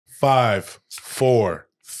5, 4,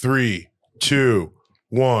 3, 2,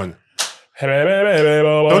 1.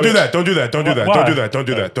 Don't do that. Don't do that. Don't do that. Why? Don't do that. Don't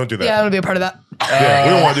do that. Don't do that. Yeah, I want to be a part of that. Yeah, we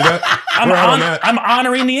don't want to do that. We're out on that. I'm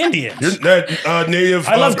honoring the Indians. You're native.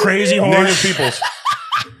 I love Crazy Horse. Native peoples.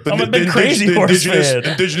 I'm a big Crazy Horse fan.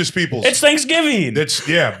 Indigenous peoples. It's Thanksgiving. It's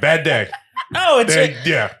bad day. No,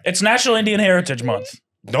 Yeah. It's National Indian Heritage Month.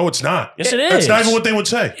 No, it's not. Yes, it is. That's not even what they would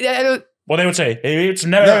say. Yeah, Well, they would say, hey, it's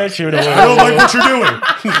never. I don't like what you're doing.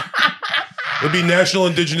 It'd be National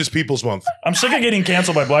Indigenous Peoples Month. I'm sick of getting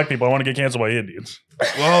canceled by black people. I want to get canceled by Indians.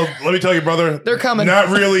 Well, let me tell you, brother. They're coming. Not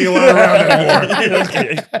really allowed around anymore.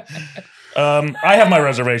 Okay. I have my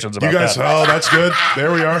reservations about You guys, that. oh, that's good.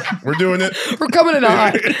 There we are. We're doing it. We're coming in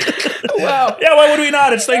hot. Wow. Yeah, why would we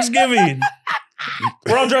not? It's Thanksgiving.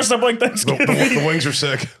 We're all dressed up like The, Thanksgiving. the wings are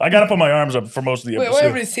sick. I got to put my arms up for most of the Wait, I episode. want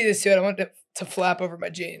everybody to see this too. I want it to flap over my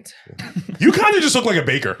jeans. You kind of just look like a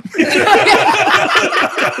baker.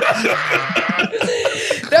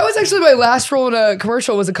 That was actually my last role in a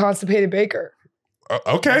commercial. Was a constipated baker.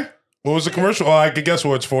 Okay. What was the commercial? Well, I could guess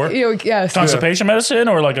what it's for. You know, yes. Constipation medicine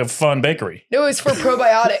or like a fun bakery? No, it was for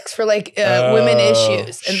probiotics for like women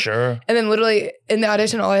issues. And, Sure. and then literally in the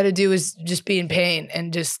audition, all I had to do was just be in pain,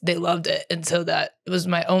 and just they loved it, and so that was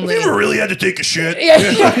my only. You ever really had to take a shit? Yeah.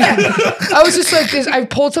 I was just like this. I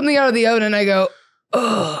pulled something out of the oven, and I go,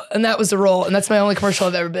 ugh, and that was the role, and that's my only commercial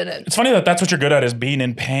I've ever been in. It's funny that that's what you're good at is being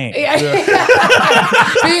in pain. Yeah.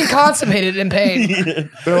 Being constipated in pain.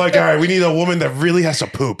 They're like, all right, we need a woman that really has to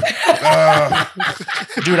poop.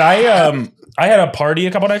 Dude, I had a party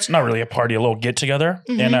a couple nights. Not really a party, a little get together,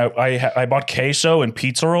 and I bought queso and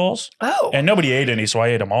pizza rolls. Oh. And nobody ate any, so I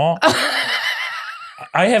ate them all.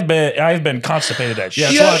 I've been constipated at shit. Yeah,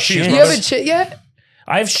 it's a lot of cheese, You brother. haven't shit yet?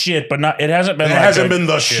 I've shit, but not. It hasn't been. It like hasn't a been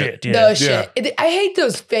the shit. Yeah. The shit. I hate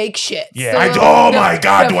those fake shits. Yeah. The- My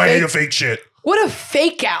God, the do I hate fake- a fake shit. What a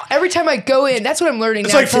fake out. Every time I go in, that's what I'm learning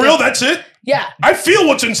It's now. like, for too. real, that's it? Yeah. I feel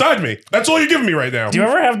what's inside me. That's all you're giving me right now. Do you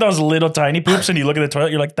ever have those little tiny poops and you look at the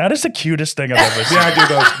toilet, you're like, that is the cutest thing I've ever seen. Yeah, I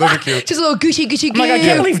do those. Those are cute. Just a little gushy, gushy, I'm like, I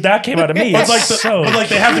can't believe that came out of me. But It's like, so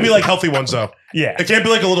they have to be like healthy ones though. yeah. It can't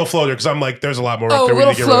be like a little floater because I'm like, there's a lot more. Oh, up a there we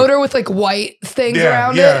little need to get rid of. floater with like white things Yeah,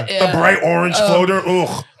 around yeah. it. The bright orange floater.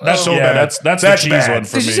 Ugh, that's so yeah, bad. that's the cheese bad. one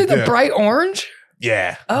for Did me. you say the Yeah. bright orange?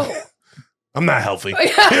 Yeah, Oh. I'm not healthy.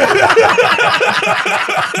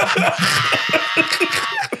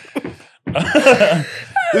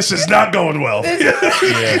 This is not going well. Yeah.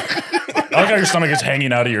 I like how your stomach is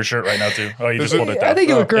hanging out of your shirt right now too. Oh, you just Is it? pulled it down. I think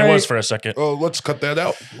it looked It great. was for a second. Oh, let's cut that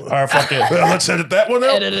out. All right, fuck it. Let's edit that one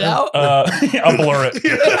out. Edit it out. I'll blur it.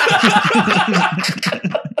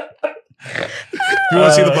 If you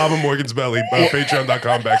want to see the Bob and Morgan's belly,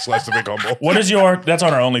 patreon.com/the big humble. What is your? That's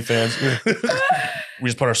on our OnlyFans. We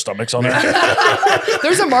just put our stomachs on there.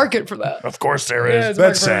 There's a market for that. Of course there Yeah, is. there's a market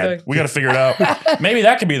That's for sad. everything. We got to figure it out. Maybe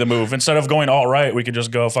that could be the move. Instead of going all right, we could just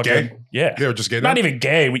go fucking Gay? yeah. Yeah, just gay. Not now? even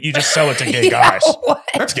gay. You just sell it to gay Yeah, guys. what?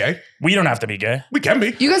 That's gay. We don't have to be gay, We can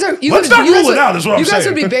be. You guys are. You Let's guys, not you guys rule it would- out, is what I'm You guys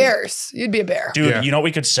saying. would be bears. You'd be a bear. dude. Yeah. You know what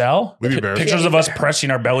we could sell? We'd be bears. Pictures Yeah, of us pressing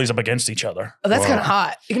our bellies up against each other. Oh, that's Wow. kind of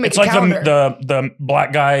hot. You can make It's a like calendar. the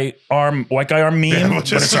black guy arm, white guy arm meme, but but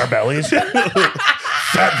just- it's our bellies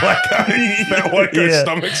Fat black guy, fat white guy Yeah.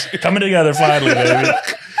 stomachs. coming together finally, baby.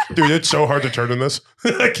 Dude, it's so hard to turn in this.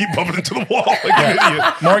 I keep bumping into the wall like an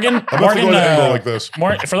idiot. Morgan, I'm about to Morgan, go at an angle like this.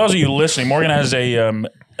 For those of you listening, Morgan has a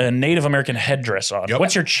Native American headdress on. Yep.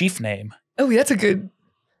 What's your chief name? Oh, that's a good.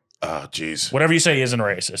 Oh, jeez. Whatever you say isn't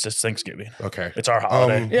racist. It's Thanksgiving. Okay. It's our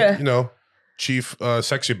holiday. Yeah. You know, Chief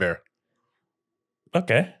Sexy Bear.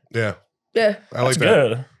 Okay, Yeah. Yeah, I like that's that.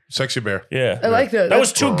 good. Sexy Bear. Yeah, I like that. that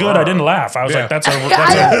was too good. I didn't laugh. I was Yeah. like, that's a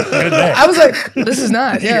good name. I was like, this is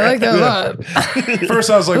not. Yeah, I like that a lot. First,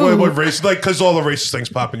 I was like, what race? Like, because all the racist things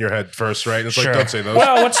pop in your head first, right? And it's Sure. like, don't say those.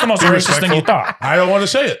 Well, what's the most Be racist thing you respectful. thought? I don't want to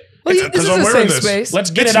say it. Well, It's- this is 'cause I'm a wearing safe this. space.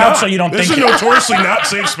 Let's get It's it out not. so you don't This think is notoriously not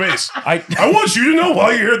safe space. I want you to know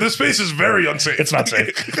while you're here, this space is very unsafe. It's not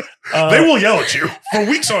safe. They will yell at you for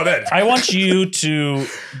weeks on end. I want you to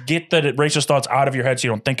get the racist thoughts out of your head so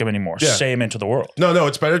you don't think them anymore. Yeah. Say them into the world. No,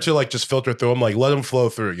 it's better to like just filter through them, like let them flow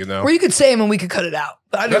through, you know? Or you could say them and we could cut it out.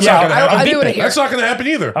 But I That's yeah, not gonna happen. I do want to hear. That's not going to happen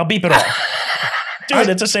either. I'll beep it all. Dude,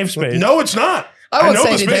 it's a safe space. No, it's not. I won't know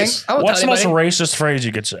say the anything. space. I won't What's the tell most anybody. racist phrase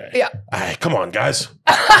you could say? Yeah. Ay, come on, guys.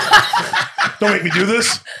 Don't make me do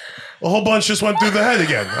this. A whole bunch just went through the head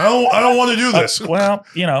again. I don't want to do this. Well,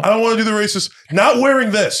 you know. I don't want to do the racist. Not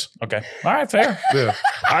wearing this. Okay. All right, fair. Yeah.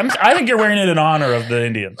 I think you're wearing it in honor of the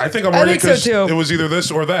Indians. I think I'm I wearing it think so, because too. it was either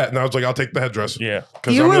this or that. And I was like, I'll take the headdress. Yeah.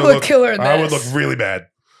 'Cause You I'm would gonna look killer in I would look this. really bad.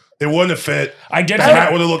 It wouldn't have fit. I did. The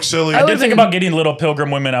hat would have looked silly. I did think about getting little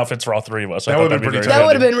pilgrim women outfits for all three of us. That would have been pretty That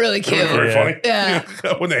would have been really cute. Very funny. Yeah.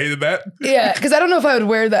 I wouldn't have hated that. Yeah, because I don't know if I would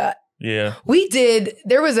wear that. Yeah. We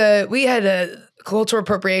had a cultural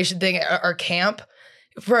appropriation thing at our camp.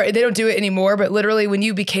 They don't do it anymore, but literally when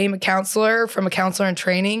you became a counselor from a counselor in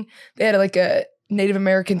training, they had like a Native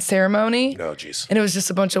American ceremony. Oh, jeez. And it was just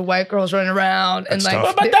a bunch of white girls running around. That's and like,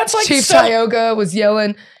 tough. But that's like Chief so- Tioga was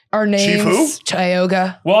yelling our names. Chief who?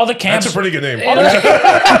 Tioga. Well, all the camps. That's a pretty good name. all the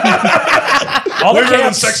Way better than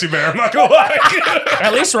camps. Sexy Bear, I'm not going to lie.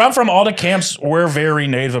 At least where I'm from, all the camps were very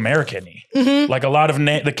Native American-y. Mm-hmm. Like a lot of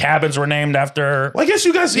the cabins were named after. Well, I guess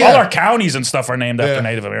you guys, All our counties and stuff are named after Yeah.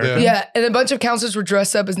 Native American. Yeah, and a bunch of counselors were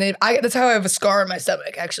dressed up as Native. That's how I have a scar on my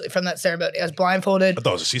stomach, actually, from that ceremony. I was blindfolded. I thought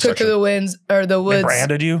it was a Took to C-section. the woods. They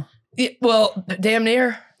branded you? Yeah, well, damn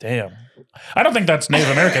near. Damn. I don't think that's Native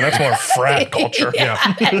American. That's more frat culture. Yeah.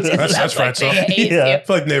 That's right. So I Yeah.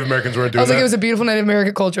 feel like Native Americans weren't I doing was like, that. it was a beautiful Native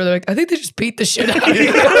American culture. They're like, I think they just beat the shit out of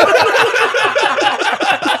you.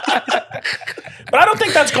 But I don't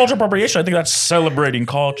think that's cultural appropriation. I think that's celebrating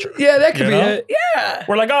culture. Yeah, that could You be know? it. Yeah.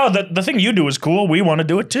 We're like, oh, the thing you do is cool. We want to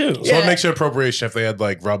do it too. So Yeah. what makes it appropriation if they had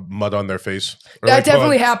like rub mud on their face? Or, That like,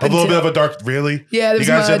 definitely a happened, little too. bit of a dark, really? Yeah, there You was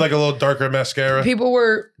guys mud. had like a little darker mascara? People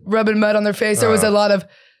were rubbing mud on their face. There was a lot of.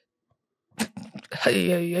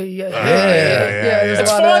 Yeah. There was a It's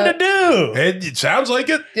lot fun of, to do. It sounds like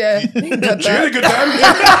it. Yeah, you can cut Did you had a that. good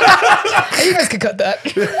time? Hey, you guys could cut that.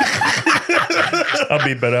 I'll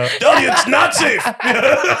beep it out. Tell you it's not safe.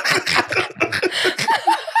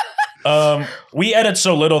 We edit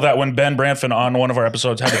so little that when Ben Branfin on one of our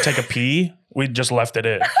episodes had to take a pee, we just left it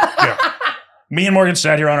in. Yeah. Me and Morgan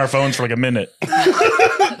sat here on our phones for like a minute,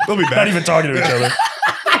 They'll be back. not even talking to each other.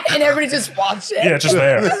 And everybody just watched it. Yeah, it's just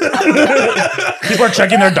there. People are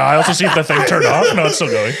checking their dials to see if the thing turned off. No, it's still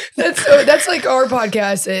going. That's like our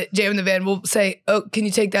podcast at Jam in the Van. We'll say, "Oh, can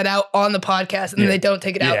you take that out on the podcast?" And then they don't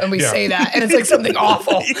take it out, Yeah. and we Yeah. say that, and it's like something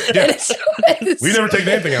awful. And it's We never taken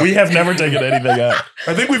anything out. We have never taken anything out.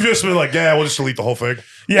 I think we've just been like, yeah, we'll just delete the whole thing.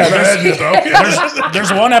 Yeah, there's,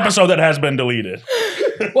 there's one episode that has been deleted.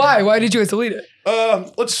 Why? Why did you guys delete it?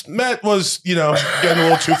 Matt was, getting a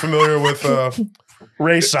little too familiar with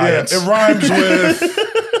Race yeah, science. it rhymes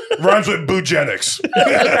with boogenics.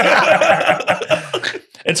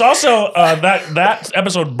 It's also that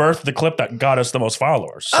episode birthed the clip that got us the most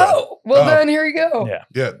followers. So, Oh, well then here you go. yeah.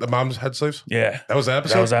 Yeah, the mom's head slaves. Yeah. That was the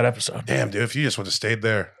episode. That was that episode. Damn, dude, if you just would have stayed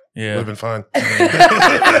there, Yeah. would have been fine.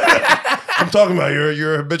 I'm talking about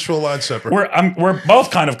you're a habitual line stepper. We're both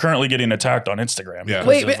kind of currently getting attacked on Instagram. Yeah. because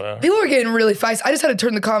Wait, of, but people are getting really feisty. I just had to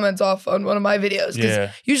turn the comments off on one of my videos because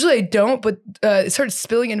Yeah. usually I don't, but it started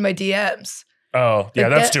spilling into my DMs. oh, yeah,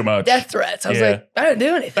 Like that's too much. Death threats. I was Yeah. like, I didn't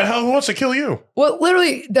do anything. the hell, who wants to kill you? Well,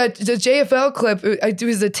 literally, the JFL clip I do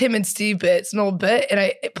is the Tim and Steve bit. It's an old bit, and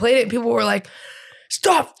I played it, and people were like,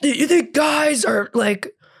 "Stop! You think guys are like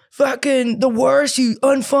fucking the worst? You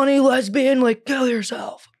unfunny lesbian! Like, kill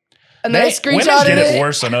yourself!" And then I Women screenshotted get it. it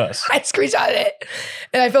worse than us. I screenshotted it,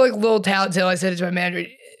 and I felt like a little tout until I sent it to my manager,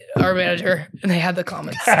 our manager, and they had the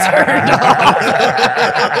comments turned off.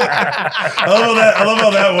 I love how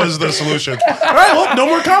that was the solution. All right, well, no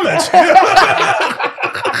more comments.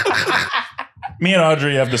 Me and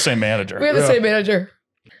Audrey have the same manager. We have the same manager.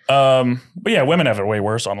 But yeah, women have it way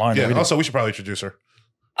worse online. than we Yeah. do. Also, we should probably introduce her.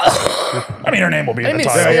 I mean, her name will be in I the mean,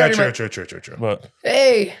 title. Yeah, Sorry, true. But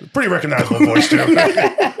Hey, Pretty recognizable voice too.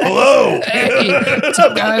 Hello. hey, what's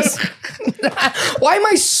up, guys? Why am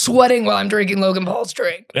I sweating while I'm drinking Logan Paul's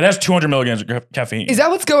drink? it has 200 milligrams of caffeine. Is that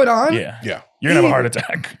what's going on? Yeah. Yeah. You're going to have a heart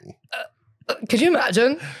attack. Could you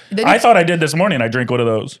imagine? Then I thought I did this morning. I drink one of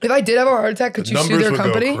those. if I did have a heart attack, could The you sue numbers their would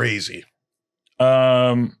company? go crazy.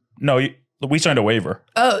 No, we signed a waiver.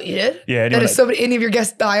 Oh, you did? Yeah, And anyone if somebody, any of your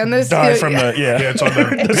guests die on this? Die yeah, from yeah. the, yeah. Yeah, it's on them.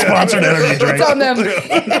 the sponsored energy drink. It's on them.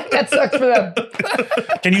 That sucks for them.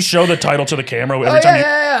 Can you show the title to the camera every Oh, time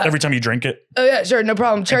yeah. every time you drink it? Oh, yeah, sure. No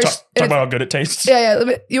problem. And Cherry, talk about how good it tastes? yeah.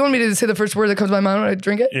 You want me to say the first word that comes to my mind when I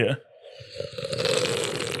drink it? Yeah.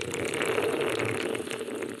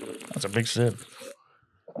 That's a big sip.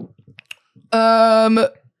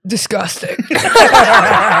 Disgusting.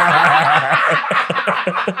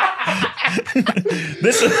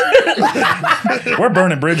 This is we're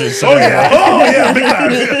burning bridges. So Oh yeah, big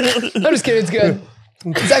time. I'm just kidding. It's good.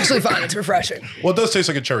 It's actually fine. It's refreshing. Well, it does taste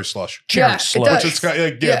like a cherry slush. Cherry Yeah, it slush. does. It's got,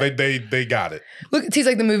 they got it. Look, it tastes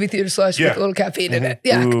like the movie theater slush with Yeah. a little caffeine in it.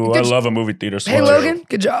 Yeah. Ooh, Good I love a movie theater slush. Hey, Logan.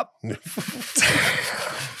 Good job.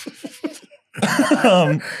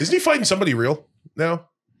 Isn't he fighting somebody real now?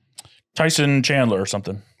 Tyson Chandler or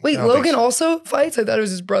something. Wait, don't think Logan so. also fights? I thought it was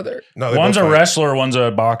his brother. No, they One's a both fight. wrestler, one's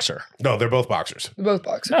a boxer. No, they're both boxers. They're both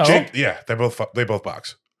boxers. No, Jake, yeah, they both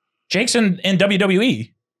box. Jake's in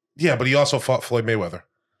WWE. Yeah, but he also fought Floyd Mayweather.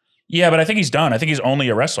 Yeah, but I think he's done. I think he's only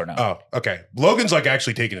a wrestler now. Oh, okay. Logan's like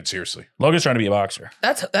actually taking it seriously. Logan's trying to be a boxer.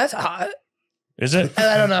 That's hot. Is it?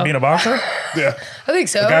 I don't know. Being a boxer? Yeah, I think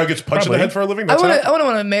so. the guy who gets punched in Probably. the head for a living. I That's hot.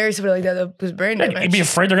 want to marry somebody like that though, because brain damage. You'd be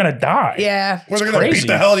afraid they're gonna die. Yeah, Where they're gonna crazy. beat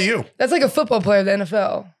the hell out of you. that's like a football player of the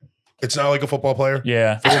NFL. It's not like a football player.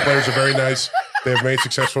 Yeah. Football players are very nice. They have made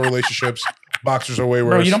successful relationships. Boxers are way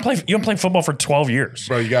worse. Bro, you don't play football for 12 years.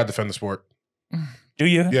 Bro, you gotta defend the sport. Do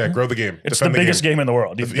you? Yeah, grow the game. It's Defend the biggest game in the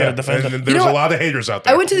world. You've got to defend and it. there's know a what? lot of haters out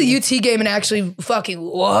there. I went to the UT game and actually fucking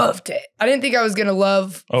loved it. I didn't think I was gonna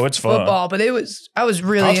love Oh, it's fun. football, but I was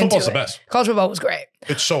really College into football's it. the best. College football was great.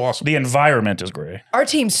 It's so awesome. The environment is great. Our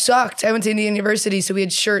team sucked. I went to Indiana University, so we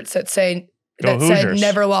had shirts that said Go said Hoosiers.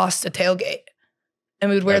 never lost a tailgate. And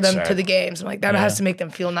we would wear That's them to sad. the games. I'm like, that Yeah. has to make them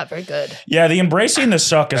feel not very good. Yeah, the embracing the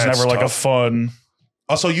suck is That's never like a tough. fun.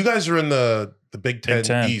 Also, you guys are in the Big Ten, Big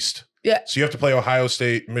Ten. East. Yeah. So you have to play Ohio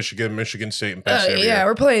State, Michigan State, and Penn State. every Yeah, year.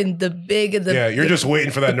 we're playing the big of the. Yeah, you're the, just waiting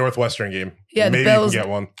for that Northwestern game. Yeah, the Maybe Bells- you can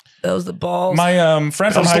get one. those the balls. My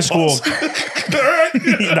friend from high school.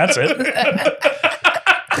 That's it.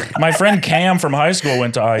 My friend Cam from high school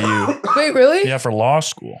went to IU. Wait, really? Yeah, for law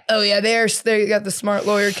school. Oh yeah, they got the smart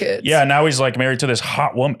lawyer kids. Yeah, now he's like married to this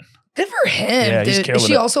hot woman. Good for him, Yeah, he's dude. killing Is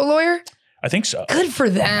she it. also a lawyer? I think so. Good for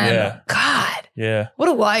them. Yeah. God, Yeah. what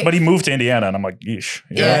a life. But he moved to Indiana, and I'm like, yeesh.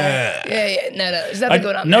 Yeah. Yeah. No, there's nothing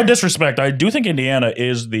going on No there. disrespect. I do think Indiana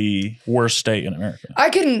is the worst state in America. I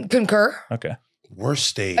can concur. Okay. Worst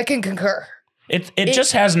state. I can concur. It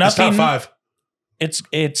just has It's nothing. top five.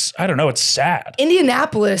 It's I don't know. It's sad.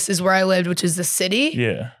 Indianapolis is where I lived, which is the city.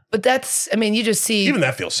 Yeah. But that's, I mean, you just see. Even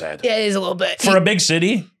that feels sad. Yeah, it is a little bit. For a big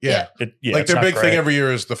city, Yeah. Like it's their not big great. thing every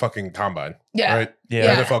year is the fucking combine. Yeah. Right?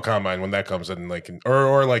 Yeah. The NFL combine when that comes in, like,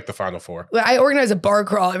 or like the Final Four. Well, I organize a bar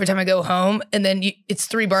crawl every time I go home, and then it's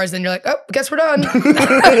 3 bars, and you're like, oh, guess we're done.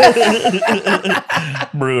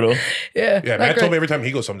 Brutal. Yeah. Yeah, not Matt great. told me every time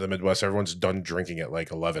he goes home to the Midwest, everyone's done drinking at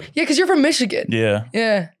like 11. Yeah, because you're from Michigan. Yeah.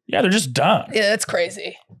 Yeah. Yeah, they're just done. Yeah, that's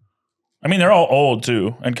crazy. I mean, they're all old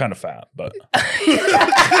too and kind of fat, but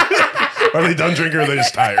Are they done drinking or are they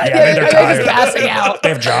just tired? yeah, I think they're They're just tired. passing out. They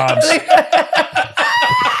have jobs.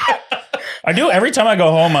 I do. Every time I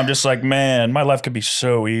go home, I'm just like, man, my life could be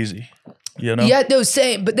so easy. You know? Yeah, no,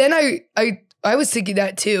 same. But then I was thinking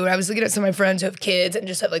that too. And I was looking at some of my friends who have kids and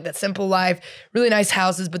just have like that simple life, really nice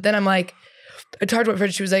houses. But then I'm like, I talked to my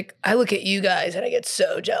friend. She was like, I look at you guys and I get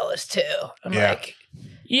so jealous too. I'm Yeah. like,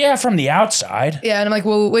 Yeah, from the outside. yeah. And I'm like,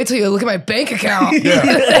 well, wait till you look at my bank account. Yeah.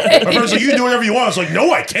 My friend's like, you can do whatever you want. It's like,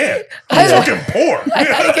 no, I can't. I'm fucking poor. I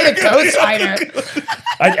gotta get a co-signer.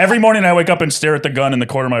 Every morning I wake up and stare at the gun in the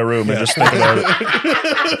corner of my room and just think about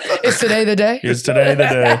it. Is today the day? Is today the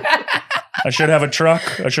day? I should have a truck.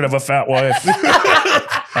 I should have a fat wife.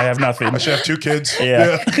 I have nothing. I should have 2 kids.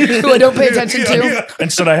 Yeah. Who I don't pay attention to. Yeah.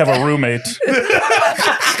 Instead, I have a roommate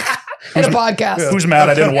And a podcast. who's mad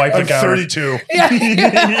I didn't wipe the I'm counter. 32.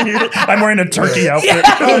 I'm wearing a turkey outfit.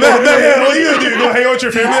 Oh, man, yeah, what are you gonna do? Go hang out with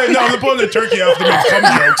your family? No, I'm gonna put on the turkey out to make cum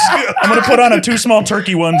jokes. Yeah. I'm gonna put on a too small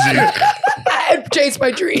turkey onesie. I chase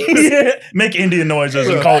my dreams. Make Indian noises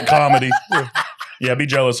and call it comedy. Yeah, be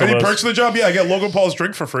jealous of Any us. perks of the job? Yeah, I get Logan Paul's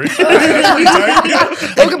drink for free. That's pretty tight.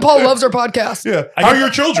 Yeah. Logan Paul loves our podcast. Yeah. How are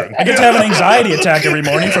your children? I get to have an anxiety attack every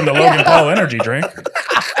morning from the Logan Paul energy drink.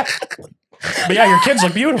 But yeah, your kids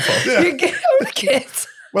look beautiful. You get our kids.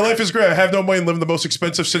 My life is great. I have no money and live in the most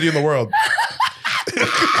expensive city in the world.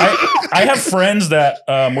 I have friends that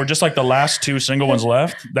were just like the last 2 single ones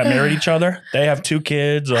left that married each other. They have 2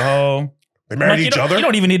 kids, a home. They married Like, each other? You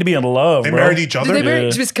don't even need to be in love, They bro. married each Did other? they marry Yeah.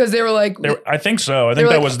 just because they were like, I think so. I They think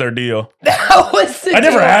were that like- was their deal. that was the I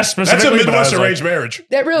never deal. asked That's a specifically. but I Midwest was like- arranged marriage.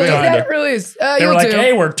 That really, Kinda. that really is. They were You'll like, do.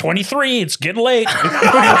 hey, we're 23. It's getting late.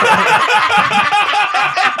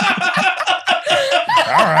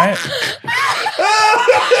 All right.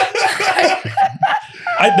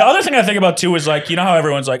 The other thing I think about too is like, you know how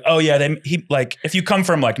everyone's like, oh yeah, if you come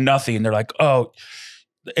from like nothing, they're like, oh,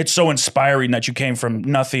 it's so inspiring that you came from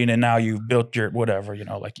nothing and now you've built your whatever, you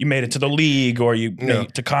know, like you made it to the league or you made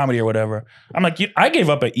it to comedy or whatever. I'm like, I gave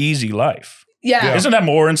up an easy life. Yeah. Isn't that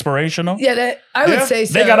more inspirational? Yeah, that, I would Yeah. say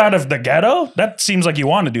so. They got out of the ghetto. That seems like you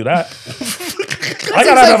want to do that. I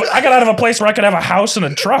got out of a place where I could have a house and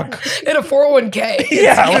a truck. in a 401k.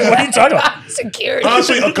 Yeah, what are you talking about? Security.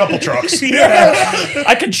 Honestly, a couple trucks. Yeah.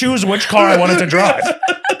 I could choose which car I wanted to drive.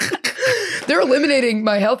 They're eliminating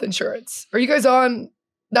my health insurance. Are you guys on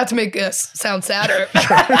Not to make us sound sadder.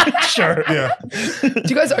 Sure. Yeah.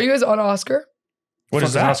 Are you guys on Oscar? What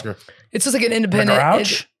is Fuck that? Oscar? It's just like an The independent.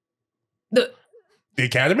 Grouch? The The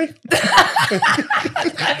Academy?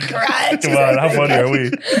 Grouch. Come on, how funny are we?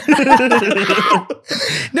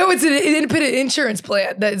 No, it's an independent insurance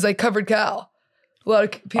plan that is like covered Cal. A lot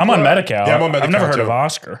of people. I'm on are- Medi-Cal. Yeah, I'm on I've never Medi-Cal, heard of too.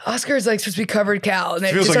 Oscar. Oscar is like supposed to be covered Cal, and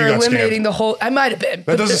they Feels just like are you got eliminating scammed. the whole. I might have been.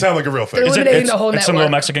 That doesn't sound like a real thing. They're Is it, eliminating the whole it's some little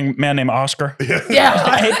network. Mexican man named Oscar.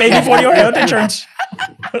 Yeah. Hey, baby, for your health insurance.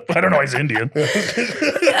 I don't know. He's Indian.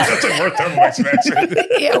 That's like worth everyone's accent.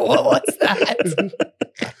 Yeah, what was that?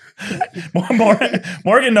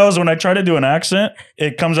 Morgan knows when I try to do an accent,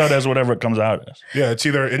 it comes out as whatever it comes out as. Yeah, it's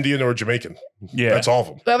either Indian or Jamaican. Yeah. That's all of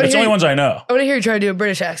them. But It's the only ones I know. I want to hear you try to do a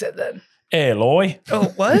British accent then. Hey, Loy. Oh,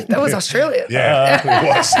 what? That was Australian. Yeah, it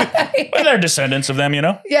was. Well, they're descendants of them, you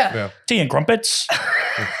know? Yeah. Yeah. Tea and crumpets.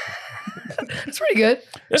 It's pretty good.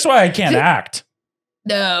 That's why I can't act.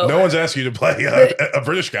 No. No one's asked you to play a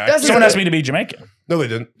British guy. That's- Someone asked me to be Jamaican. No, they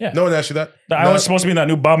didn't. Yeah. No one asked you that. I No. was supposed to be in that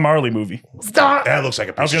new Bob Marley movie. Stop. That looks like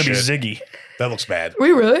a I was piece going of to be shit. Ziggy. That looks bad. Were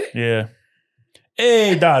you really? Yeah.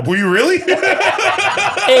 Hey, Dad. Were you really?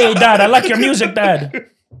 Hey, Dad. I like your music, Dad.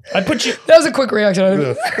 I put you. That was a quick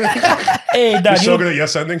reaction. Hey, Dad. You're You so look good at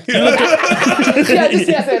yes ending. Yeah, just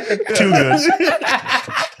yes, I- too good.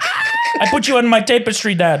 I put you on my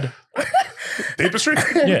tapestry, Dad. Tapestry?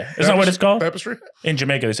 Yeah. Isn't that what it's called? Tapestry? In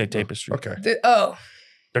Jamaica, they say tapestry. Okay. Oh.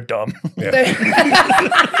 They're dumb. Yeah. I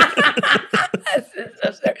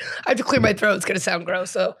have to clear my throat. It's going to sound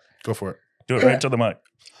gross. So, Go for it. Do it right to the mic.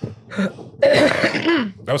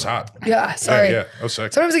 That was hot. yeah, sorry. Yeah, that was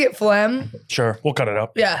sick. Sometimes I get phlegm. Sure. We'll cut it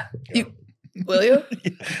up. Yeah. Will you?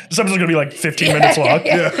 This episode's going to be like 15 minutes long.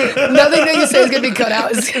 Nothing that you say is going to be cut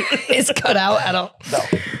out is cut out at all. No.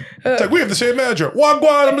 It's like, we have the same manager.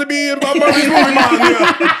 Wagwan, I'm going to be in Bob Marley's movie, man.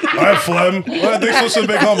 Yeah. I have phlegm. Well, thanks for the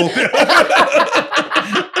big humble.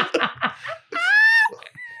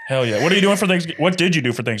 Hell yeah. What are you doing for Thanksgiving? What did you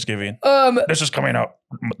do for Thanksgiving? This is coming out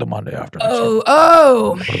the Monday after.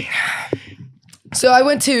 Oh. So I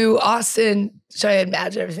went to Austin. Should I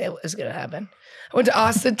imagine everything that was going to happen? I went to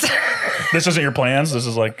Austin. This isn't your plans. This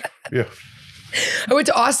is like, Yeah. I went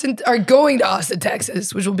to Austin, or going to Austin,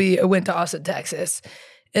 Texas, which will be a went to Austin, Texas.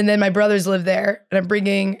 And then my brothers live there. And I'm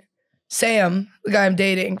bringing Sam, the guy I'm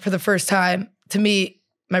dating, for the first time to meet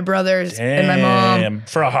my brothers and my mom. damn.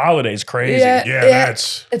 For a holiday is crazy. Yeah, Yeah, yeah.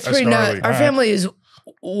 that's It's pretty gnarly. nuts. Our family is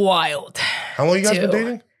wild. How long you guys been Two.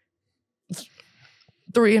 dating?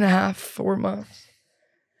 3.5, 4 months.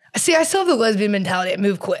 See, I still have the lesbian mentality. I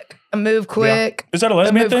move quick. Is that a I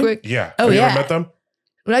lesbian move thing? quick. Yeah. Oh, have you yeah. ever met them?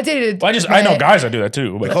 When I dated, Well, I know guys that do that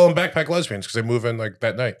too. They But, call them backpack lesbians because they move in like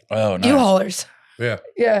that night. oh, nice. U-haulers. Yeah.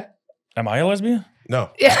 Yeah. Am I a lesbian?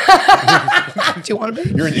 No. Yeah. Do you want to be?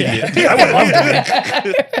 You're an idiot. I would love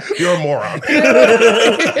to You're a moron. be.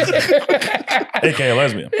 AKA a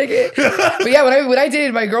lesbian. But yeah, when I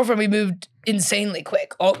dated my girlfriend, we moved insanely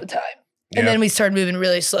quick all the time. And Yeah. then we started moving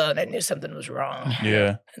really slow, and I knew something was wrong. Yeah.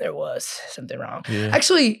 And there was something wrong. Yeah.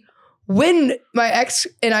 Actually, when my ex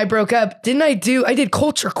and I broke up, I did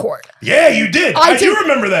culture court. Yeah, you did. I I do did.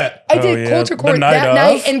 remember that. I Oh, did yeah. culture The court night that of?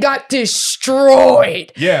 night and got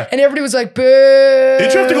destroyed. Yeah. And everybody was like, boo.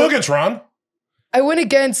 Did you have to go against Ron? I went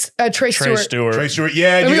against Trey Stewart. Trey Stewart.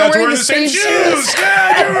 Yeah, And you we guys were were wearing wearing the same shoes.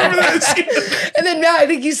 Yeah, I do remember that. And then Matt, I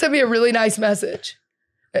think you sent me a really nice message.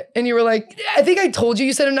 And you were like, I think I told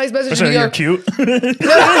you sent a nice message. So And you you're go, cute.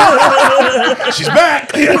 She's back.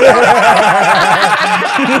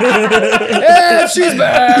 yeah, she's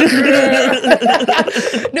back.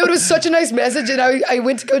 No, it was such a nice message. And I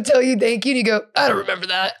went to go tell you thank you. And you go, I don't remember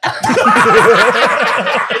that.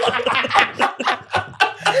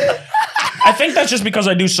 I think that's just because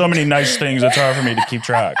I do so many nice things. It's hard for me to keep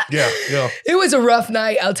track. Yeah. It was a rough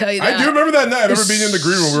night, I'll tell you that. I do remember that night. I remember being in the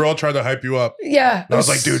green room. We were all trying to hype you up. Yeah. And I was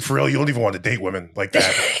like, dude, for real, you don't even want to date women like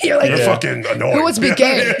that. You're like, You're Yeah. fucking annoying. who wants to be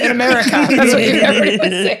gay in America? That's what everybody was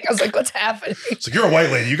saying. I was like, what's happening? It's like, you're a white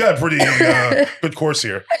lady. You got a pretty good course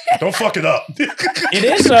here. Don't fuck it up. It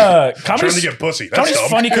is Trying comedy's, to get pussy. That's comedy's dumb.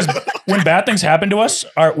 funny because when bad things happen to us,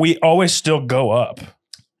 we always still go up.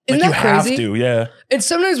 Isn't Like you that have crazy? to, yeah. And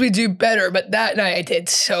sometimes we do better, but that night I did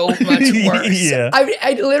so much worse. Yeah.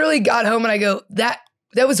 I literally got home and I go, that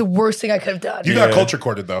was the worst thing I could have done. You got Yeah. culture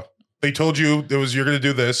courted though. They told you you're going to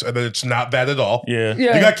do this, and then it's not bad at all. Yeah.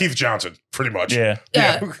 Yeah. You got Keith Johnson, pretty much. Yeah.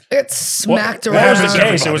 Yeah. I got smacked What around. was the Happens to case? It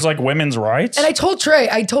everybody. was like women's rights? And I told Trey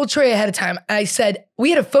ahead of time, and I said, we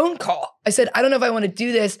had a phone call. I said, I don't know if I want to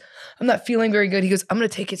do this. I'm not feeling very good. He goes, I'm going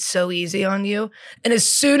to take it so easy on you. And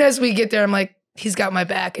as soon as we get there, I'm like, he's got my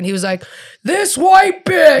back. And he was like, this white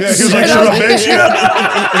bitch. Yeah, he was like, and shut up, bitch. and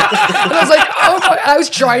I was like, oh my, I was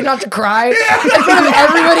trying not to cry in front of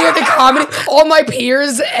everybody at the comedy, all my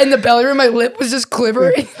peers in the belly room. My lip was just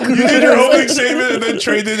quivering. You did your opening statement and then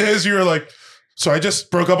Trey did his. You were like, so I just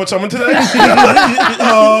broke up with someone today?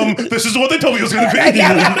 This is what they told me it was going to be. And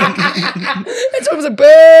so I was like, boo.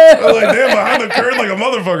 I'm like, damn, behind the curtain like a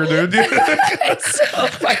motherfucker, dude. It's so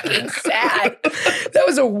fucking sad. That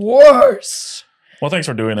was the worst. Well, thanks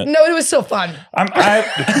for doing it. No, it was so fun.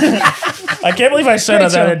 I can't believe I said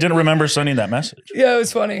Great that. show. I didn't remember sending that message. Yeah, it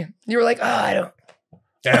was funny. You were like, oh, I don't.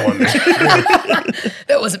 That wasn't me.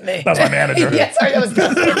 That wasn't me. That was my manager. Yeah, sorry, that was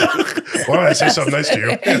Dustin. Why did I say something nice to you?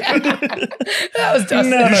 That was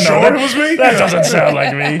Dustin. No, Sure it was me? That doesn't sound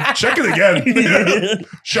like me. Check it again.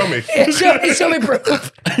 Show me. Show me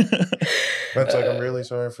proof. That's like, I'm really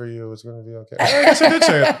sorry for you. It's going to be okay. I guess I did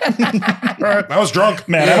say it. All right. I was drunk.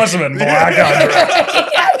 Man, I must have been black on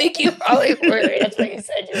drunk. Yeah, I think you probably were. That's what you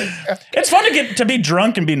said. You were drunk. It's fun to get to be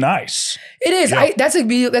drunk and be nice. It is. Yeah.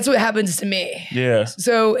 That's what happens to me. Yeah.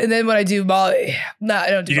 So, and then when I do Molly, no, I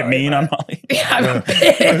don't do You get Molly. mean on Molly? Yeah, I'm a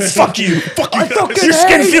bitch. Fuck you. Fuck you. I fucking Your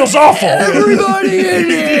skin hate feels awful. everybody in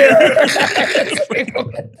here.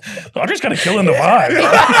 I'm just kind of killing the vibe.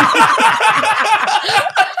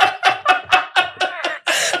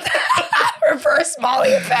 Reverse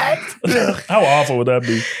Molly effect. How awful would that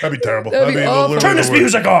be? That'd be terrible. That'd be awful. Turn this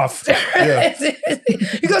music off.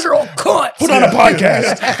 You guys are all cunts. Put on a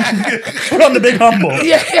podcast. Put on the Big Humble.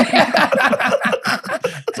 Yeah.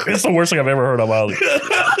 It's the worst thing I've ever heard on Molly.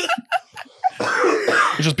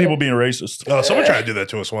 It's just people being racist. Someone tried to do that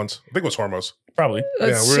to us once. I think it was Hormos. Probably.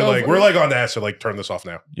 That's Yeah, so we're funny. like on acid. Like, turn this off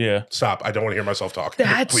now. Yeah. Stop. I don't want to hear myself talk.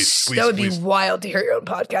 Please, that would be wild to hear your own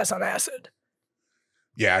podcast on acid.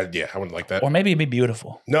 Yeah, I wouldn't like that. Or maybe it'd be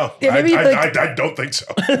beautiful. No, Yeah, maybe I don't think so.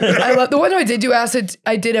 I love the one time I did do acid.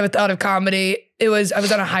 I did have a thought of comedy. I was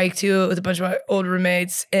on a hike too with a bunch of my old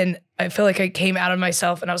roommates, and I feel like I came out of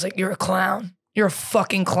myself, and I was like, "You're a clown. You're a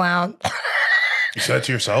fucking clown." You said that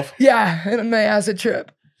to yourself Yeah, on my acid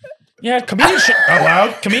trip. Yeah, comedians out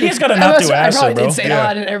loud? comedians gotta not do I probably acid, bro. did say it Yeah. out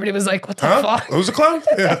loud, and everybody was like, "What the Huh? fuck?" Who's a clown?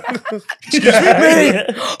 Yeah.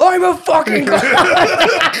 I'm a fucking clown.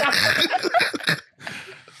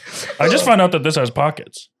 I just found out that this has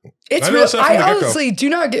pockets. It's I real. noticed that from I the get-go. honestly do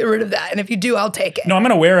not get rid of that, and if you do, I'll take it. No, I'm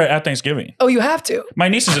gonna wear it at Thanksgiving. Oh, you have to. My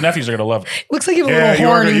nieces and nephews are gonna love it. Looks like you have a Yeah, little you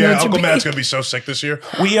horn are. in your Yeah, Uncle beak. Matt's gonna be so sick this year.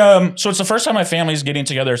 We so it's the first time my family's getting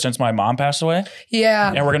together since my mom passed away,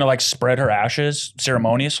 Yeah. and we're gonna like spread her ashes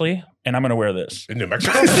ceremoniously, and I'm gonna wear this. In New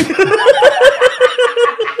Mexico?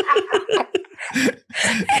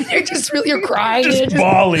 You're crying. Just you're just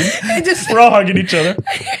bawling. just We're all hugging each other.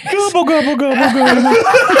 Gobble gobble gobble gobble.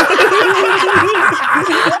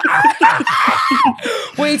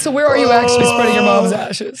 Wait, so where are you actually spreading your mom's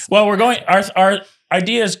ashes? Well, we're going. Our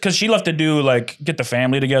idea is because she left to do like get the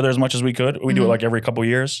family together as much as we could. We do it like every couple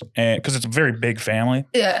years, and because it's a very big family,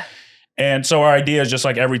 Yeah. and so our idea is just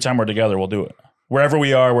like every time we're together, we'll do it wherever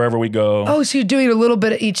we are, wherever we go. Oh, so you're doing a little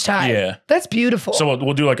bit each time. Yeah. That's beautiful. So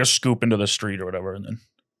we'll do like a scoop into the street or whatever, and then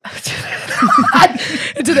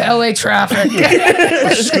into the LA traffic.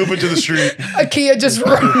 Scoop into the street. IKEA just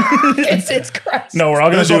it's crust. no, we're all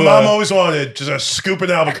gonna That's do. what Mom always wanted. Just a scoop in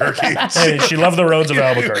Albuquerque. Hey, she loved the roads of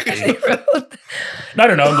Albuquerque. I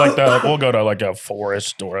don't know, like we'll go to like a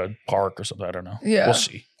forest or a park or something. I don't know. Yeah. We'll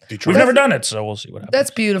see. Detroit. We've never done it, so we'll see what happens. That's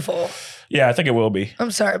beautiful. Yeah, I think it will be. I'm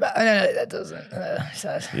sorry about no, that doesn't.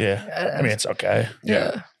 Yeah, I mean it's okay.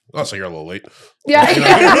 Yeah. Oh, so you're a little late. Yeah. That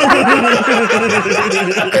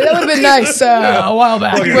would have been nice a while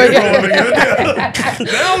back. Look at But you, yeah. going good. Yeah.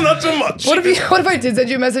 Now, not so much. What if I did send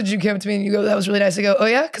you a message, you came up to me and you go, "That was really nice." I go, "Oh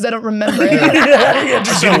yeah," because I don't remember it. I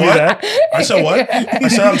said what? I said what? I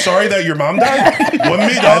said I'm sorry that your mom died.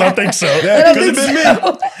 Wasn't me, I dog. don't think so. Yeah, don't could have think been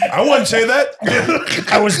so. me. I wouldn't say that.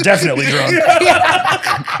 I was definitely drunk.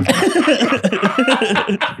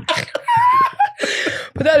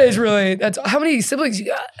 But that is really how many siblings you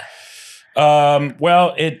got?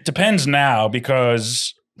 Well, it depends now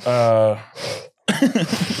because Wild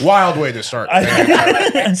way to start.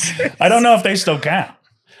 I don't know if they still count,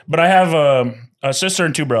 but I have a sister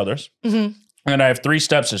and two brothers, and I have three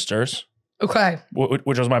stepsisters, Okay.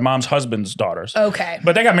 which was my mom's husband's daughters. Okay.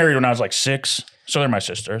 But they got married when I was like 6, so they're my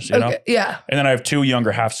sisters, you know. Okay. Yeah. And then I have 2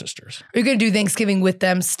 younger half sisters. Are you gonna do Thanksgiving with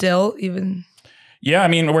them still, even Yeah, I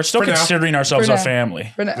mean we're still For now. considering ourselves For a now.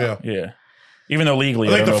 family. for now? Yeah. Yeah, even though legally,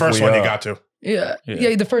 I think don't the know if first we one you are. got to. Yeah. Yeah.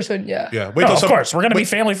 Yeah. The first one. Yeah. Yeah. No, Wait till of course, we're gonna be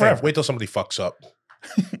family forever. Wait till somebody fucks up.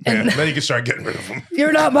 Yeah, then you can start getting rid of them.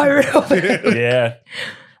 You're not my real family. Yeah.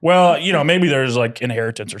 Well, maybe there's like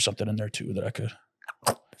inheritance or something in there too that I could.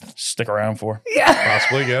 stick around for. Yeah,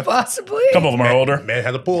 Possibly, yeah. possibly. A couple of them are older. Man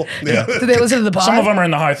had a pool. Yeah. Did they listen to the pod? Some of them are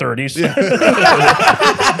in the high 30s.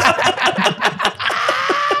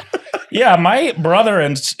 Yeah, my brother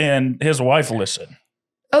and his wife listen.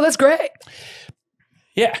 Oh, that's great.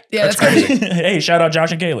 Yeah. Yeah, that's crazy. Hey, shout out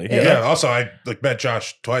Josh and Kaylee. Yeah. Also, I met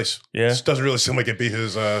Josh twice. Yeah. This doesn't really seem like it'd be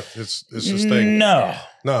his thing. No.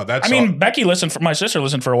 No, that's. I mean, Becky listened. My sister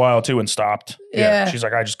listened for a while too and stopped. Yeah. She's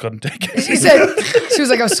like, I just couldn't take it. She said, she was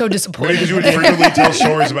like, I was so maybe disappointed. because you would frequently tell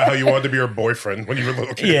stories about how you wanted to be her boyfriend when you were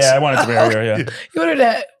little kids. Yeah, I wanted to marry her. Yeah. You wanted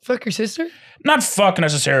to fuck your sister? Not fuck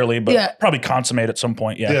necessarily, but Yeah. probably consummate at some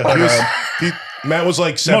point. Yeah. Yeah. Matt was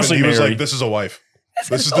like 7. Mostly He was married. like, "This is a wife.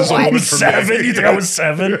 This is a a wife. woman for 7? me." You think I was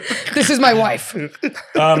 7? This is my wife.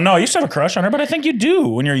 No, I used to have a crush on her, but I think you do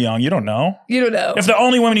when you're young. You don't know. You don't know. If the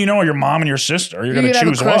only women you know are your mom and your sister, you're going to gonna have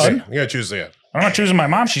a choose crush. one. You gotta choose. Yeah. I'm not choosing my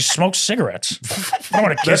mom. She smokes cigarettes. I don't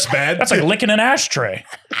want to kiss. That's bad. That's like licking an ashtray.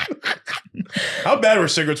 How bad were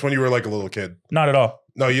cigarettes when you were like a little kid? Not at all.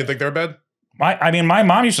 No, you didn't think they were bad? My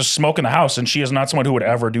mom used to smoke in the house, and she is not someone who would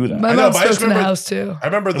ever do that. My I know, mom but I just smokes in the remember- house too. I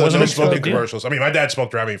remember the wasn't no a big smoking deal. commercials. I mean, my dad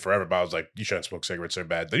smoked around me forever, but I was like, you shouldn't smoke cigarettes. They're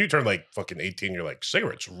bad. Then you turn like fucking 18. You're like,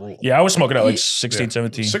 cigarettes rule. Yeah, I was smoking at like 16, Yeah.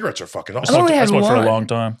 17. Cigarettes are fucking I awesome. only smoked, I had smoked for a one. long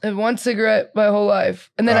time. I had one cigarette my whole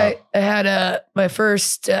life. And then Wow. I had my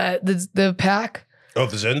first, the pack. Oh,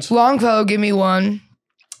 the Zins? Longfellow gave me one.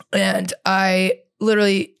 And I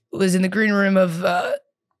literally was in the green room of the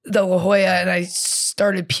La Jolla and I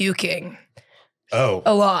started puking Oh.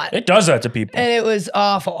 a lot. It does that to people. And it was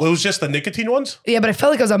awful. Well, it was just the nicotine ones? Yeah, but I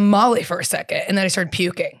felt like I was on Molly for a second. And then I started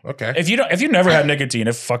puking. Okay. If you never had nicotine,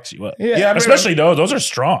 it fucks you up. Yeah. Yeah, I remember, Especially those are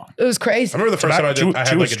strong. It was crazy. I remember the first time I Chew- had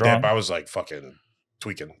chew like is a strong. dip, I was like fucking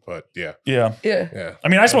tweaking. But yeah. Yeah. Yeah. Yeah. I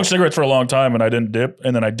mean, I smoked cigarettes for a long time and I didn't dip,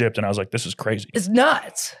 and then I dipped, and I was like, "This is crazy." It's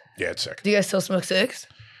nuts. Yeah, it's sick. Do you guys still smoke cigs?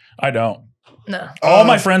 I don't. No. All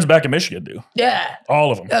my friends back in Michigan do. Yeah.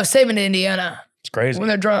 All of them. Oh, same in Indiana It's crazy. when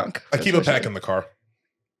they're drunk. I keep a pack in the car.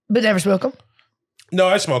 But never smoke them. No,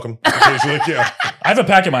 I smoke them occasionally. Yeah. I have a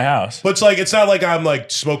pack in my house. But it's not like I'm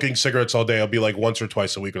like smoking cigarettes all day. I'll be like once or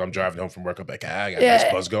twice a week when I'm driving home from work. I'm like, I got Yeah.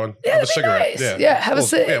 this buzz going. Yeah, Have a that'd be cigarette. nice. Yeah, have a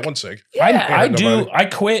cig. Yeah, one cig. Yeah. I no do. money. I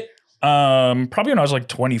quit probably when I was like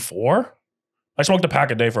 24. I smoked a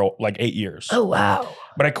pack a day for like 8 years. Oh, wow.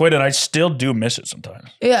 But I quit, and I still do miss it sometimes.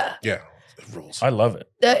 Yeah. Yeah. It rules. I love it.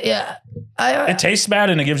 Yeah. I It tastes bad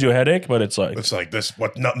and it gives you a headache, but it's like, It's like this,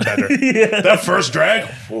 nothing better. yeah, That first drag.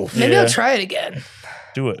 Oof. maybe Yeah. I'll try it again.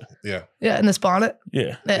 do it. Yeah. Yeah, in this bonnet.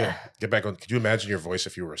 Yeah. Yeah. Get back on. Could you imagine your voice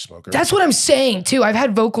if you were a smoker? That's what I'm saying too. I've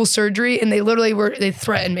had vocal surgery and they literally they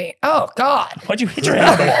threatened me. Oh God. Why'd you hit your head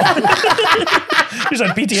on the wall? She's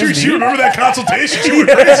like PTSD. You remember that consultation? You were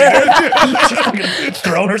crazy, dude.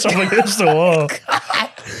 Thrown or something against the wall.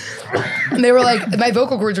 And they were like, my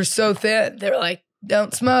vocal cords are so thin. They were like,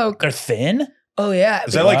 don't smoke. They're thin? Oh yeah.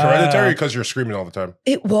 Is that like Wow. hereditary because you're screaming all the time?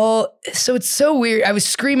 So it's so weird. I was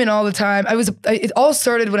screaming all the time. It all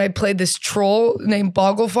started when I played this troll named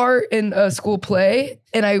Bogglefart in a school play.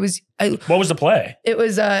 And What was the play? it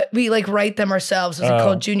was, we like write them ourselves. It was Oh.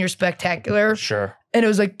 called Junior Spectacular. Sure. And it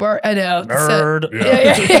was like, I know. Nerd.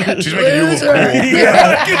 Yeah. She's making you look Loser. cool.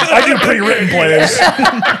 Yeah. I do pre-written plays.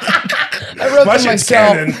 I wrote My them shit's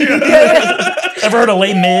myself. canon. Ever heard of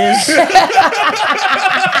Les Mis?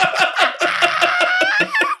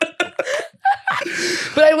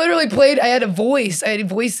 But I literally I had a voice. I had to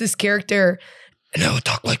voice this character and I would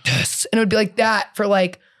talk like this. And it would be like that for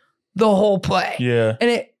like the whole play. Yeah.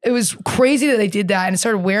 And it was crazy that I did that and it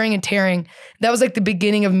started wearing and tearing. That was like the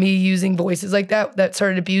beginning of me using voices like that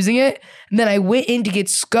started abusing it. And then I went in to get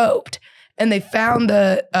scoped and they found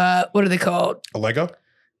what are they called? A Lego?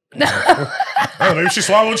 Oh, maybe she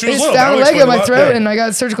swallowed when she They was just little. found a That would leg in explain my a lot. throat Yeah. and I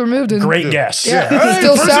got surgical removed. And, Great guess. Yeah. Hey,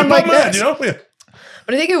 Still first sound and like mad, this. you know? Yeah.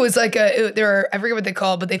 But I think it was like I forget what they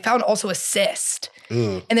call it, but they found also a cyst.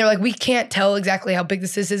 Ugh. And they were like, we can't tell exactly how big the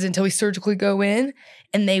cyst is until we surgically go in.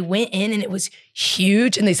 And they went in and it was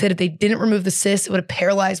huge. And they said if they didn't remove the cyst, it would have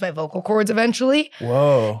paralyzed my vocal cords eventually.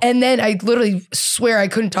 Whoa. And then I literally swear I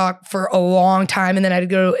couldn't talk for a long time. And then I had to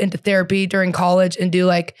go into therapy during college and do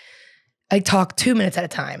I talk 2 minutes at a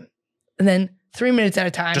time. And then 3 minutes at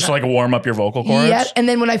a time. Just to like warm up your vocal cords? Yeah. And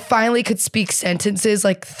then when I finally could speak sentences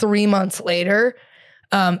like 3 months later,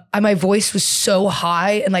 my voice was so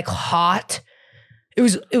high and like hot. It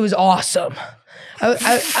was awesome. It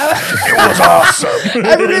was awesome.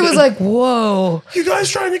 Everybody was like, whoa. You guys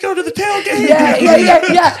trying to go to the tailgate?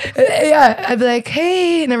 Yeah. I'd be like,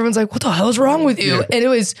 hey. And everyone's like, what the hell is wrong with you? Yeah. And it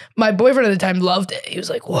was, my boyfriend at the time loved it. He was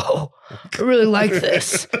like, whoa, I really like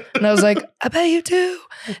this. And I was like, I bet you do.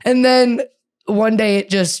 And then one day it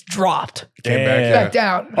just dropped Came back. back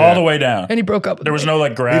down. All the way down. And he broke up with There was me. no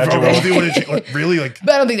like He broke gradual. up with you? What did you, like, really? Like,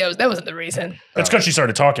 But I don't think that wasn't the reason. It's because she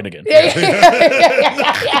started talking again. Yeah.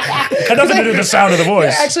 Had nothing to do with the sound of the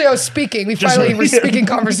voice. Actually, I was speaking. We finally were speaking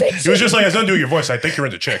conversation. it was just like, it's not doing your voice. I think you're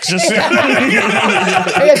into chicks. Just Hey,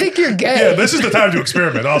 I think you're gay. yeah, this is the time to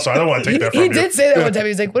experiment. Also, I don't want to take that from He you. did say that one time. He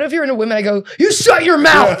was like, "What if you're into women?" I go, "You shut your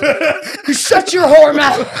mouth. You shut your whore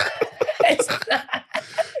mouth." It's not-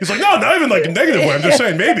 He's like, no, not even like a negative way. I'm just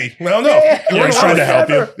saying, maybe. I don't know. Yeah, You Yeah, weren't he's a trying lot to of, help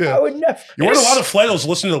you. Never. Yeah. I would never. you weren't a lot of flannels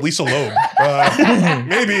listening to Lisa Loeb.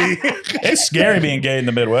 Maybe. It's scary being gay in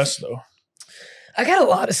the Midwest, though. I got a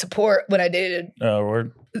lot of support when I dated.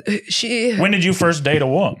 Word. She When did you first date a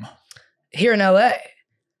woman? here in LA.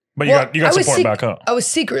 But you Well, got I was support back home. I was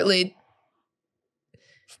secretly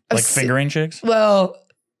I Like was fingering chicks? Well,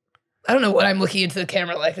 I don't know what I'm looking into the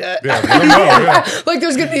camera like that. Yeah, I don't know, yeah. Like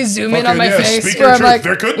there's gonna be a zoom in on Fucking, my yeah, face speak where your I'm truth. like,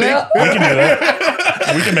 There could be. well, We can do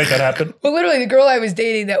that. We can make that happen. well, literally the girl I was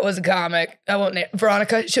dating that was a comic. I won't name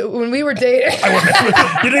Veronica. When we were dating,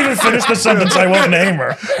 You didn't even finish the sentence. I won't name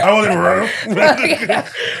her. I won't even remember.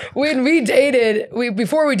 when we dated,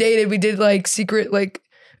 before we dated, we did like secret, like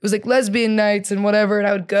it was like lesbian nights and whatever, and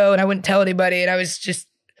I would go and I wouldn't tell anybody, and I was just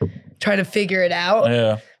trying to figure it out.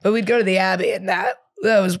 Yeah. But we'd go to the Abbey, and that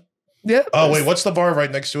was yeah. Oh, wait, what's the bar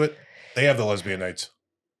right next to it? They have the lesbian nights.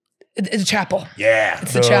 It's a chapel. Yeah.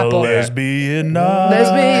 It's the chapel. Lesbian night.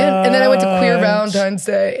 Lesbian, and then I went to Queer Valentine's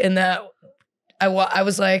Day, and that I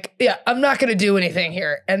was like, yeah, I'm not gonna do anything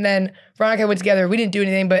here. And then Veronica and I went together. We didn't do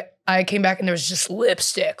anything, but I came back and there was just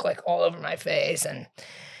lipstick like all over my face, and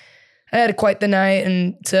I had quite the night.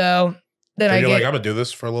 And so then So I you're get, like, I'm going to do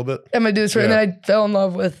this for a little bit? I'm gonna do this for, and Yeah. then I fell in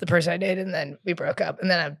love with the person I dated, and then we broke up, and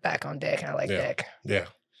then I'm back on dick, and I like Yeah. dick. Yeah.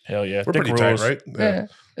 Hell yeah. We're Dick pretty tight, rules. right? Yeah,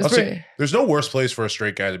 it's I'll say, pretty. there's no worse place for a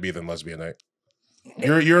straight guy to be than lesbian night.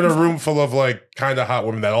 You're in a room full of like kind of hot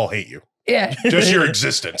women that all hate you. Yeah. Just your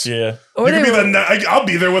existence. Yeah. Or You can they be were- I'll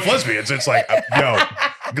be there with lesbians. It's like, no,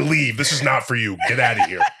 leave. This is not for you. Get out of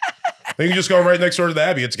here. Then you just go right next door to the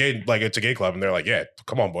Abbey. It's gay, like it's a gay club, and they're like, "Yeah,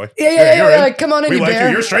 come on, boy. Yeah, you're in. like, come on in, We you like bear.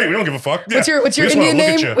 you. You're straight. We don't give a fuck. What's Yeah. your We just wanna Indian look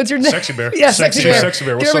at name? you. What's your name? Sexy Bear. Yeah, Sexy Bear. Sexy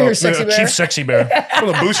Bear. Get What's over here, up? Sexy Yeah. Bear. Chief Sexy Bear.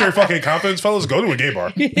 Want to boost your fucking confidence, fellas? Go to a gay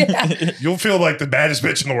bar. You'll feel like the baddest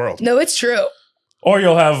bitch in the world. No, it's true. Or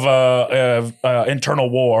you'll have internal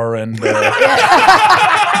war and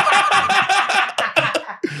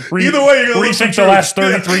Either way, you're gonna rethink listen the last to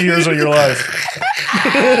it. 33 years of your life.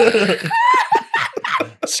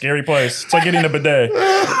 Scary place. It's like getting a bidet.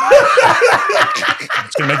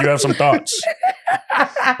 It's gonna make you have some thoughts.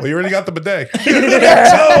 Well, you already got the bidet.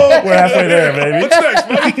 We're halfway there, baby. What's next,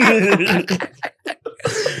 buddy?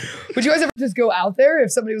 Would you guys ever just go out there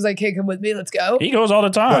if somebody was like, "Hey, come with me, let's go"? He goes all the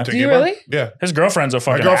time. What, to Do gay you bar? really? Yeah. His girlfriend's a My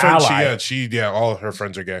fucking girlfriend, ally. all of her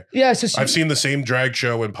friends are gay. Yeah, it's just I've seen the same drag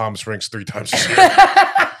show in Palm Springs 3 times this year.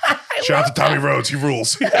 Shout out to Tommy Rhodes. He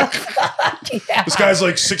rules. This guy's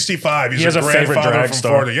like 65. He's He has a favorite grandfather drag from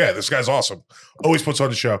star. Florida. Yeah, this guy's awesome. Always puts on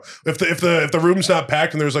the show. If the room's not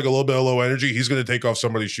packed and there's like a little bit of low energy, he's going to take off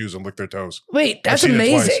somebody's shoes and lick their toes. wait, that's I've seen it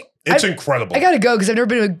twice. amazing. It's incredible. I gotta go because I've never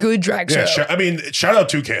been to a good drag yeah, show. shout out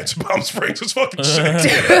Toucans in Palm Springs. It's fucking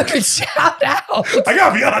sick. Dude, shout out. I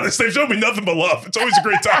gotta be honest, they've shown me nothing but love. It's always a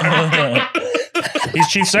great time. He's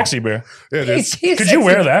Chief Sexy Bear. Yeah, dude. Could you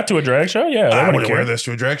wear that to a drag show? Yeah, I wouldn't wouldn't care. wear this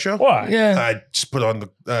to a drag show. Why? Yeah. I just put on the.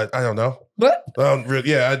 I don't know. What?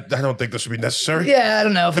 I don't think this would be necessary. Yeah, I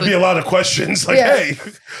don't know. If There'd be a lot of questions like, Yeah. "Hey,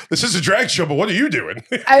 this is a drag show, but what are you doing?"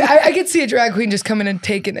 I could see a drag queen just coming and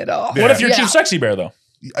taking it all. Yeah. What if you're Yeah. Chief Sexy Bear though?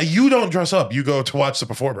 You don't dress up. You go to watch the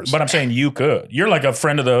performers. But I'm saying you could. You're like a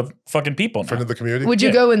friend of the fucking people now. Friend of the community. Would you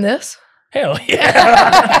Yeah. go in this? Hell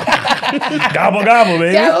yeah. Gobble gobble,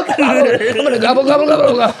 baby. Yeah, okay. I'm gonna gobble, gobble,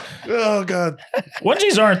 gobble, gobble. Oh God.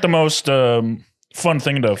 Onesies aren't the most fun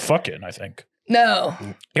thing to fuck in, I think. No,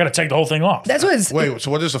 You got to take the whole thing off. that's what's Wait. So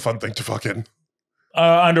what is a fun thing to fucking?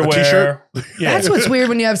 Underwear. t-shirt? Yeah. that's what's weird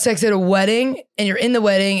when you have sex at a wedding and you're in the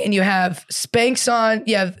wedding and you have Spanx on,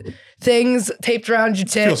 you have things taped around your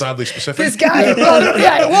Feels tits. oddly specific. This guy, well,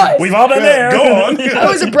 yeah, it was. We've all been Yeah, there. go on. I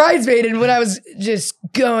was a bridesmaid, and when I was just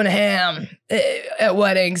going ham at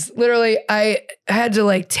weddings, literally, I had to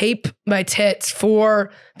like tape my tits for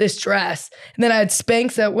this dress, and then I had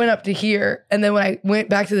Spanx that went up to here, and then when I went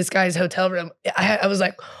back to this guy's hotel room, I was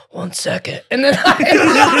like, 1 second, and then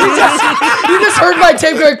you just heard my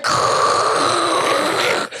tape going.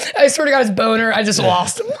 I swear to God, his boner. I just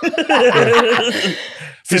lost him.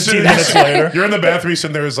 15 minutes later. You're in the bathroom. He's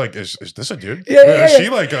sitting there. Is like, is this a dude? Yeah. Is she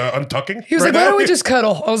like untucking? He was right like, "Why now? don't we just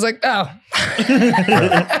cuddle?" I was like, "Oh,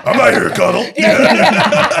 I'm not here to cuddle.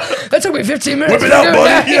 yeah. That took me 15 minutes." Whip it out,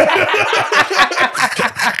 buddy.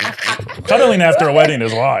 Cuddling after a wedding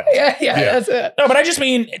is wild. Yeah, that's it. No, but I just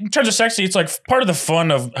mean, in terms of sexy, it's like part of the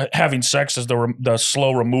fun of having sex is the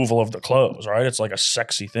slow removal of the clothes, right? It's like a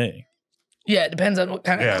sexy thing. Yeah, it depends on what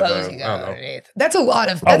kind of Yeah, clothes you I got don't know. underneath. That's a lot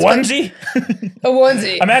of A that's onesie? a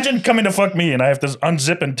onesie. Imagine coming to fuck me and I have to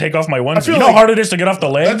unzip and take off my onesie. feel You know like how hard it is to get off the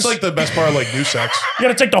legs? That's like the best part of like new sex. You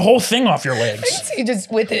got to take the whole thing off your legs. You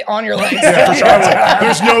just with it on your legs. Yeah, for sure.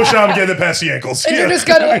 There's no shot of getting it past the ankles. And you're just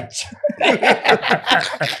kind of like,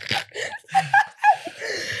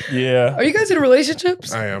 Yeah. are you guys in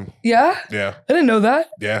relationships? I am. Yeah? Yeah. I didn't know that.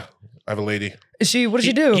 Yeah. I have a lady. Is she, what does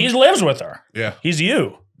she do? He lives with her. Yeah. He's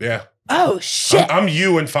you. Yeah. Oh, shit. I'm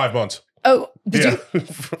you in 5 months. Oh, did Yeah.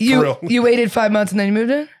 For real. you waited 5 months and then you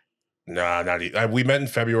moved in? Nah, not we met in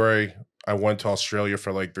February. I went to Australia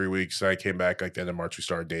for like 3 weeks. I came back like the end of March. We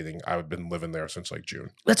started dating. I've been living there since like June.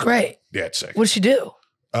 That's great. Yeah, it's sick. What does she do?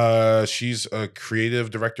 She's a creative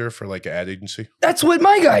director for like an ad agency. That's what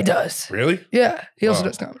my guy does. Really? Yeah. He also Oh.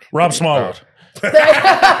 does comedy. Rob Smallwood.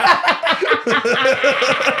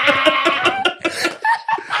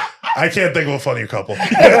 I can't think of a funny couple. Me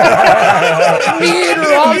and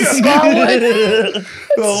Rob Smallwood.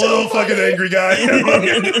 The little fucking angry guy.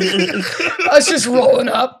 Us just rolling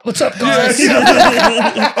up. What's up, guys?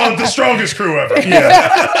 Oh, the strongest crew ever.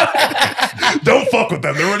 Yeah. Don't fuck with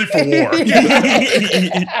them. They're ready for war.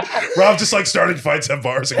 Rob just like starting fights at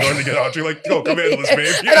bars and going to get Audrey like, go, come handle this,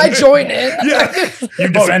 babe. And I join in. Yeah. You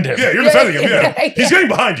defend him. Yeah, you're defending him. Yeah. Yeah. He's getting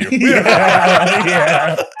behind you. Yeah.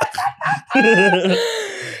 Yeah.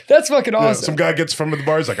 That's fucking Yeah, awesome. some guy gets from the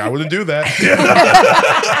bar. He's like, I wouldn't do that.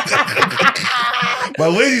 My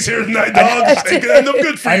lady's here tonight, dog. It could end up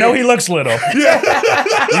good for you. I know he looks little. Yeah.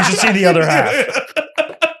 You should see the other half.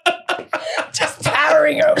 Just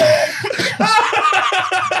towering over.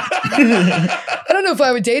 I don't know if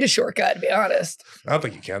I would date a short guy, to be honest. I don't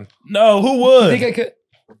think you can. No, who I would? think I could.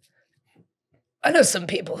 I know some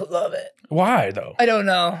people who love it. Why though? I don't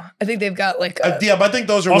know. I think they've got like a, Yeah, but I think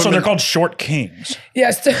those are Also, women. they're called short kings.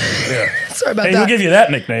 yes. Yeah. Sorry about Hey, who that. give you that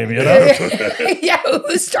nickname? You know, Yeah,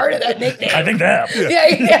 who started that nickname? I think that.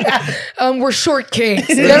 Yeah. We're short kings.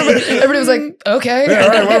 And everybody was like, okay. Yeah, all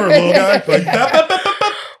right, whatever, little guy. Like, bap, bap, bap, bap,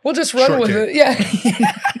 bap. We'll just run Short with king. it. Yeah.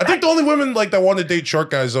 I think the only women like that want to date short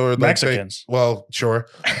guys are like Mexicans. well, sure,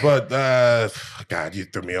 but God, you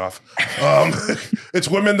threw me off. It's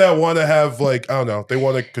women that want to have like I don't know, they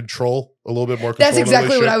want to control a little bit more. Control That's in a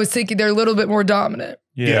exactly what I relationship. was thinking. They're a little bit more dominant.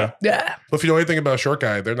 Yeah. Yeah. But if you know anything about a short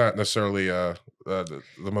guy, they're not necessarily the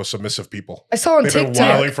most submissive people. I saw on They've been TikTok.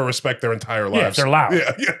 wilding for respect their entire lives. they're loud.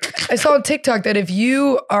 Yeah, yeah. I saw on TikTok that if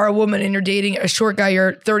you are a woman and you're dating a short guy,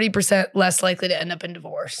 you're 30% less likely to end up in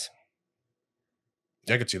divorce.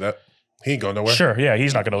 I could see that. He ain't going nowhere. Sure. Yeah,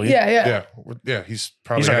 he's not going to leave. Yeah. Yeah. He's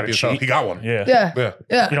probably He's not happy gonna as hell. cheat. He got one. Yeah. Yeah. Yeah.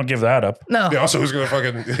 Yeah. You don't give that up. No. Yeah. Also, who's gonna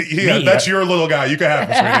fucking? Yeah, Me. that's your little guy. You can have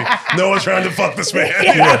him, sweetie. No one's trying to fuck this man.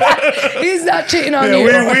 He's not cheating on Yeah,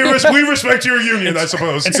 you. we respect your union, I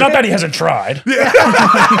suppose. It's not that he hasn't tried. Yeah.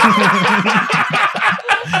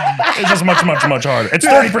 It's just much, much, much harder. It's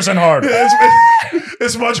 30% harder.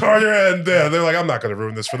 It's much harder, and they're like, I'm not going to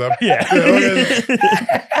ruin this for them. Yeah. Okay.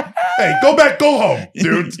 Hey, go home,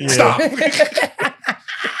 dude. Yeah. Stop.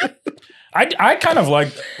 I kind of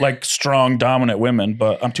like strong, dominant women,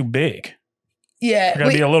 but I'm too big. Yeah. I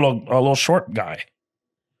gotta be a little short guy.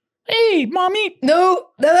 Hey, mommy. No,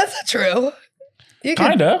 that's not true. You can,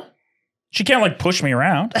 Kinda. She can't like push me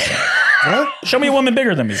around. What? Show me a woman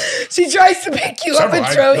bigger than me. she tries to pick you up and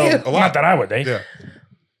throw you. A lot. Not that I would date. Yeah.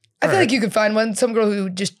 I feel like you could find some girl who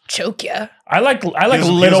would just choke you. I like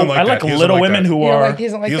doesn't little like I that. like He doesn't little like women that. who He are.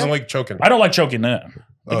 doesn't like He doesn't that? like choking. I don't like choking them.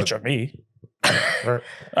 They Oh. can choke me. All right.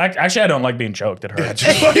 Actually, I don't like being choked. It Yeah, hurts.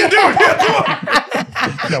 just fucking do it. Yeah, come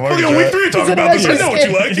on. No, we're Fucking gonna week do 3 talking He's about this. I know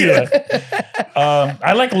what you like. Yeah.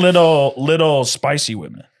 I like little spicy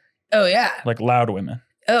women, Oh, yeah. like loud women,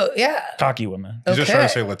 Oh, yeah. cocky women. He's just trying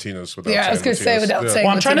to Okay. say Latinos without Yeah, I was saying going to say Latinos. without Yeah. saying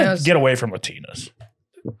Well, I'm trying to Latinos. get away from Latinas.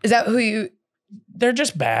 Is that who you... They're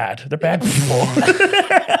just bad. They're bad people.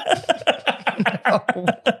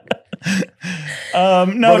 No,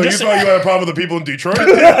 Brother, just you thought you had a problem with the people in Detroit?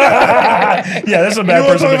 yeah. This is a You bad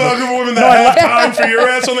want to person. talk about a group of women that have time for your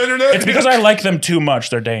ass on the internet? It's because I like them too much.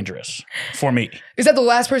 They're dangerous for me. Is that the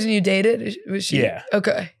last person you dated? Was she? Yeah.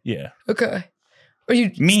 Okay. Yeah, Okay. Or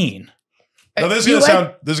you... mean. Now this is You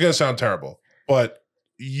gonna sound terrible, but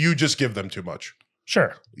you just give them too much.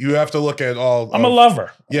 Sure, You have to look at all. I'm a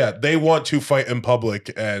lover. Yeah, they want to fight in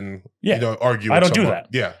public and Yeah. argue. I with don't do someone. that.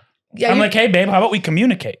 Yeah, Yeah, I'm you- like, hey, babe, how about we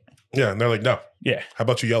communicate? yeah, and they're like, no. Yeah, How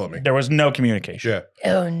about you yell at me? there was no communication. Yeah,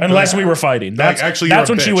 Oh, no. Unless we were fighting. That's actually, that's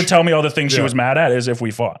you're a when she bitch. would tell me all the things she Yeah. was mad at is if we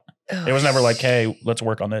fought. Oh, It was never like, hey, let's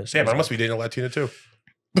work on this. yeah, It but I was must be dating a Latina too.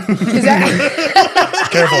 Is that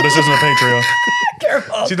Careful, this isn't a Patreon.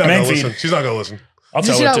 careful? She's not Main gonna feed. listen. She's not gonna listen. I'll Did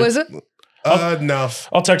tell she her not to. listen? No.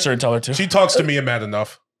 I'll text her and tell her to. She talks to me and Matt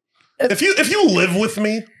enough. If you live with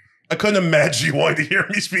me, I couldn't imagine you wanting to hear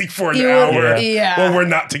me speak for an hour when we're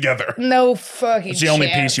not together. No fucking. It's the only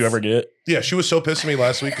chance. piece you ever get. Yeah, she was so pissed at me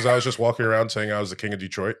last week because I was just walking around saying I was the king of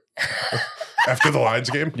Detroit after the Lions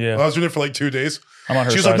game. Yeah. I was doing it for like 2 days. I'm on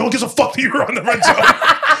her She was side. like, "No one gives a fuck that you were on the red zone."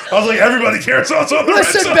 I was like, "Everybody cares I was on the red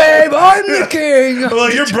Listen, zone." babe, I'm the king. I'm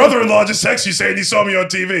like, your brother-in-law just texted you saying he saw me on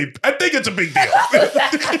TV. I think it's a big deal.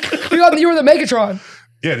 You were the Megatron.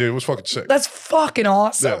 Yeah, dude, it was fucking sick. That's fucking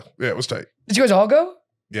awesome. Yeah, it was tight. Did you guys all go?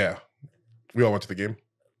 Yeah, we all went to the game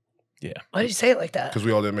Why did you say it like that? because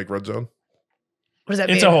we all didn't make red zone. What does that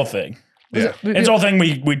mean? It's a whole thing. Yeah. It's a whole thing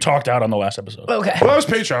we talked out on the last episode. Okay. Well, I was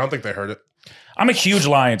Patreon. I don't think they heard it. I'm a huge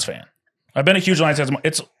Lions fan. I've been a huge Lions fan.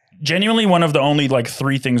 It's genuinely one of the only like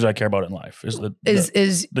 3 things I care about in life is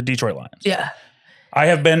the Detroit Lions. Yeah.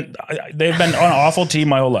 They've been an awful team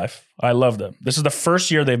my whole life. I love them. This is the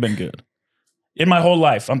first year they've been good. In my whole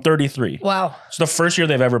life, I'm 33. Wow. It's the first year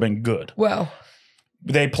they've ever been good. Wow.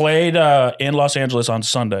 They played in Los Angeles on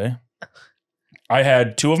Sunday. I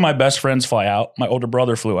had 2 of my best friends fly out. My older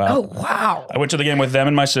brother flew out. Oh wow. I went to the game with them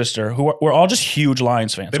and my sister, who were all just huge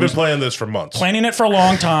Lions fans. They've been playing this for months. Planning it for a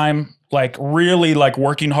long time, like really like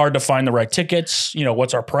working hard to find the right tickets. You know,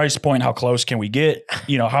 what's our price point? How close can we get?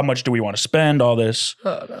 You know, how much do we want to spend? All this.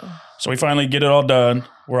 Oh no. So we finally get it all done.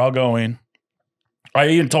 We're all going. I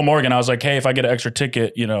even told Morgan, I was like, hey, if I get an extra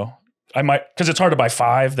ticket, you know, I might, because it's hard to buy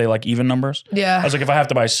 5. They like even numbers. Yeah. I was like, if I have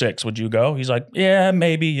to buy 6, would you go? He's like, yeah,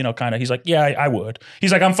 maybe, you know, kind of. He's like, yeah, I would.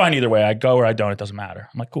 He's like, I'm fine either way. I go or I don't. It doesn't matter.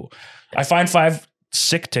 I'm like, cool. I find 5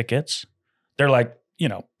 sick tickets. They're like, you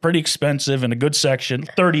know, pretty expensive in a good section,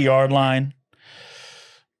 30-yard line.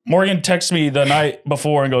 Morgan texts me the night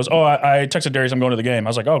before and goes, oh, I texted Darius, I'm going to the game. I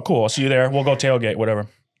was like, oh, cool. I'll see you there. We'll go tailgate, whatever.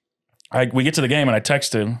 We get to the game and I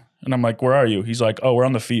text him and I'm like, where are you? He's like, oh, we're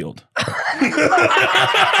on the field.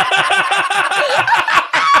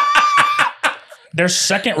 They're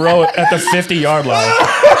second row at the 50-yard line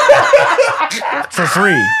for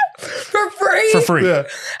free. For free? For free. Yeah.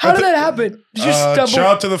 How did that happen? Did you stumble? Shout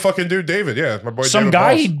out to the fucking dude, David. Yeah, my boy Some David guy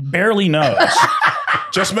Pauls. he barely knows.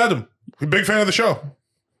 Just met him. Big fan of the show.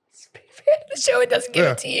 The show, it doesn't give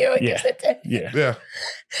Yeah. it to you. It gives it to Yeah. Yeah.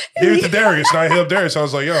 Gave it to Darius, and I hit up Darius. I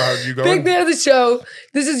was like, yo, how you going? Big fan of the show.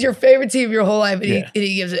 This is your favorite team your whole life, and, Yeah.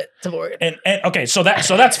 he gives it to Morgan. And okay, so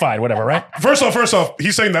that's fine, whatever, right? First off,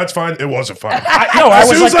 he's saying that's fine. It wasn't fine. I As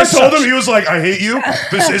was soon as like, I this told sucks. him, he was like, I hate you.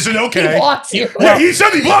 This isn't okay. He blocks you. Yeah, he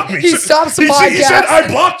said he blocked me. He stops the He said, podcast. I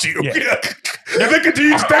blocked you. Yeah. Yeah. And then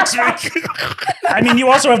continued to text me. I mean, you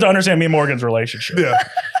also have to understand me and Morgan's relationship. Yeah.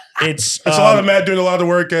 It's a lot of Matt doing a lot of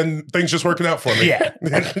work and things just working out for me. Yeah.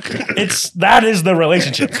 That is the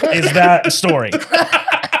relationship, is that story.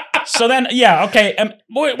 So then, yeah, okay.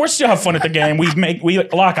 We still have fun at the game. We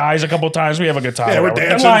lock eyes a couple times. We have a good time. Yeah, we're The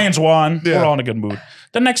dancing. Lions won. Yeah. We're all in a good mood.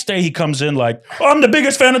 The next day he comes in like, oh, I'm the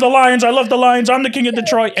biggest fan of the Lions. I love the Lions. I'm the king of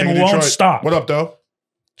Detroit. King And of won't Detroit. stop. What up, though?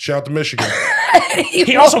 Shout out to Michigan.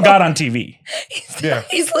 He also got on TV. Yeah.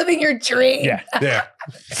 He's living your dream. Yeah. Yeah.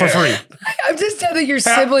 For free. I'm just sad that your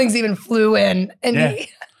siblings even flew in. And Yeah.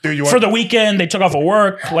 Dude, you For the weekend, they took off of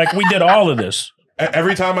work. Like, we did all of this.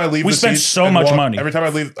 every time I leave We the spent seats so and much walk- money. Every time I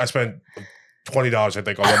leave, I spent $20, I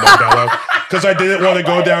think, on the Modelo. Because I didn't want to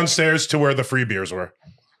go downstairs to where the free beers were.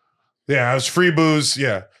 Yeah, I was free booze.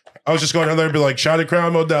 Yeah. I was just going down there and be like, Shotted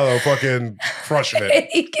Crown Modelo, fucking crushing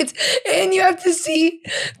it. And you have to see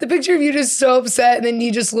the picture of you just so upset, and then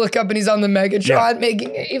you just look up and he's on the Megatron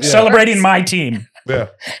making it even Celebrating worse. my team, Yeah.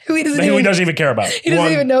 Who he doesn't who he even, doesn't even care about. he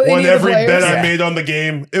doesn't even know they won need the every bet players. I made on the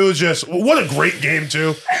game. It was just, what a great game,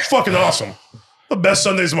 too. It's fucking awesome. The best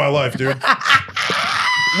Sundays of my life, dude.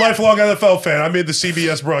 Lifelong NFL fan. I made the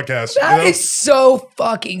CBS broadcast. That is so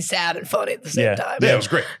fucking sad and funny at the same Yeah. time. Yeah, it was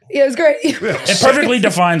great. Yeah, it was great. It perfectly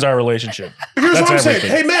defines our relationship. Here's That's what I'm saying.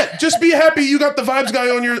 everything. Hey, Matt, just be happy you got the vibes guy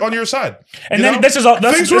on your side. And You then know? this is all.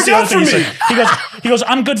 That's, Things that's work the other out thing for he me. said. He goes,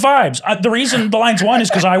 I'm good vibes. The reason the Lions won is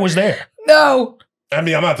because I was there. No, I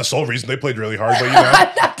mean, I'm not the sole reason they played really hard, but you know,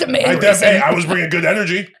 not the main reason. hey, I was bringing good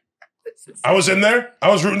energy. I was in there.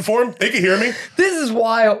 I was rooting for him. They could hear me. This is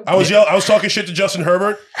wild. I was talking shit to Justin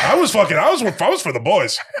Herbert. I was for the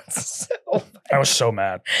boys. So, I was so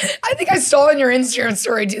mad. I think I saw in your Instagram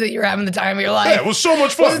story too that you're having the time of your life. Yeah, it was so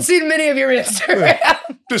much fun. Wasn't seen many of your Instagram.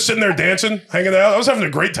 Just sitting there dancing, hanging out. I was having a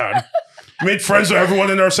great time. Made friends with everyone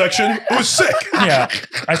in our section. It was sick. Yeah.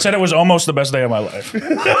 I said it was almost the best day of my life.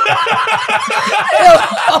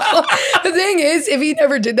 The thing is, if he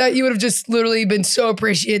never did that, you would have just literally been so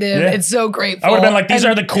appreciative and so grateful. I would have been like, these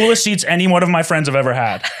are the coolest seats any one of my friends have ever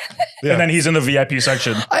had. Yeah. And then he's in the VIP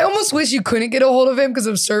section. I almost wish you couldn't get a hold of him because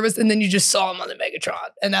of service, and then you just saw him on the Megatron,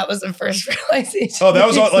 and that was the first realization. Oh, that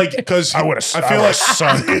was all, like, because I would have. I feel like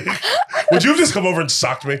sunk. would you have just come over and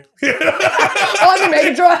socked me? On the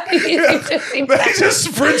Megatron. He just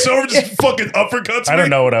sprints over, just fucking uppercuts me. I don't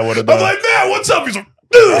know what I would have done. I'm like, man, what's up? He's like,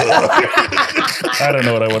 I don't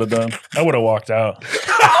know what I would have done. I would have walked out.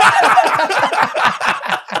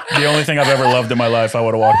 The only thing I've ever loved in my life, I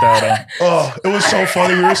would have walked out on. oh, it was so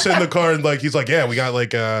funny. We were sitting in the car and like he's like, yeah, we got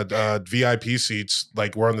like VIP seats.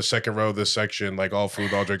 Like we're on the second row of this section. Like all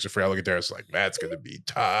food, all drinks are free. I look at there. It's like, Matt's gonna be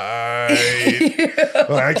tight.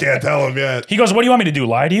 Like, I can't tell him yet. He goes, "What do you want me to do?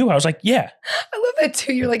 Lie to you?" I was like, "Yeah." I love that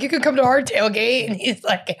too. You're like, you could come to our tailgate, and he's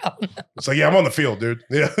like, hell no. It's like, yeah, I'm on the field, dude.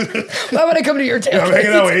 Yeah, Why would I come to your tailgate? yeah I'm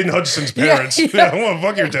hanging out with Aiden Hutchinson's parents. Yeah, I want to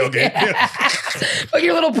fuck your tailgate. Yeah. Like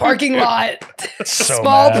your little parking lot, So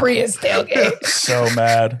small mad. Prius tailgate. So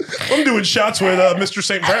mad. I'm doing shots with Mr.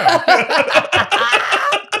 St. Brown.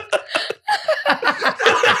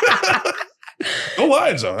 Go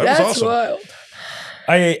Lions, though. That That's was awesome. wild.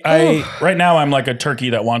 I right now I'm like a turkey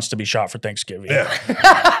that wants to be shot for Thanksgiving. Yeah.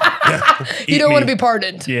 You don't want to be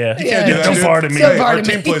pardoned. Yeah. Yeah. do that, Don't dude. fart at me. Don't Hey, fart our at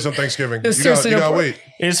team me. plays on Thanksgiving. No, You seriously, gotta don't wait.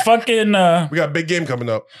 Is fucking We got a big game coming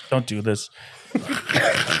up. don't do this.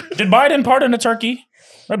 Did Biden pardon a turkey?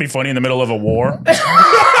 That'd be funny in the middle of a war.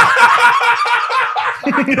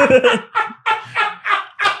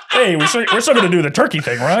 Hey, we're still going to do the turkey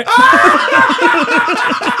thing, right?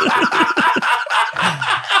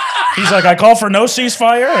 He's like, I call for no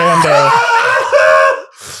ceasefire, and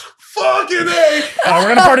Fucking A. we're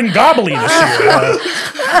going to pardon Gobbly this year.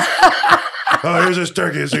 Oh, here's this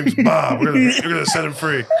turkey. His name's Bob. You're gonna set him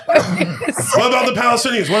free. What about the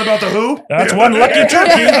Palestinians? What about the who? That's one lucky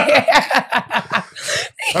turkey.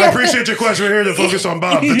 I appreciate your question. We're here to focus on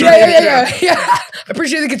Bob. The turkey. Yeah. I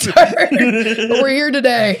appreciate the concern, but we're here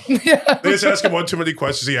today. They just ask him one too many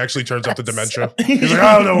questions. He actually turns up to dementia. He's like,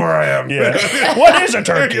 I don't know where I am. Yeah. What is a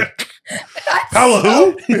turkey? Pala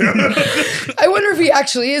who? I wonder if he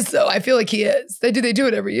actually is, though. I feel like he is. They do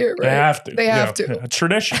it every year, right? They have to. They have Yeah. to. A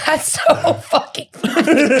tradition. That's so fucking funny.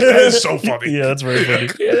 That is so funny. Yeah, that's very funny.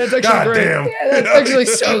 Yeah, that's actually God great. damn. Yeah, that's actually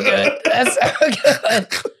so good. That's so good.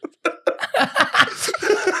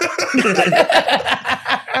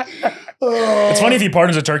 It's funny if he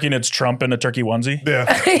pardons a turkey and it's Trump in a turkey onesie.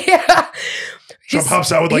 Yeah. Yeah. Trump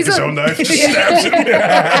hops out with like he's his a- own knife, just stabs him.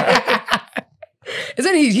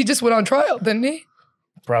 Isn't he just went on trial, didn't he?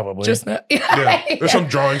 Probably. Just now. Yeah. There's some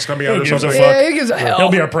drawings coming out Who or gives a something. fuck? Yeah, he gives a hell.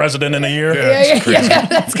 He'll be our president in a year. Yeah,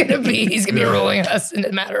 that's gonna be. He's gonna be ruling us in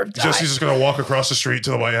a matter of time. He's just gonna walk across the street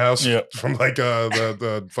to the White House Yep. from like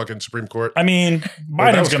the fucking Supreme Court. I mean, that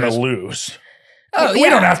Biden's was going to crazy. lose. oh, We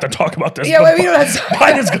don't have to talk about this. Yeah, but well, we don't have to-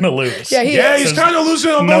 Biden's going to lose. Yeah, he Yeah, is. he's kind of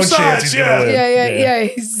losing on No both chance sides. he's gonna win. Yeah.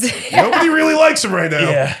 He's Nobody really likes him right now.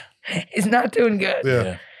 Yeah. he's not doing good. Yeah.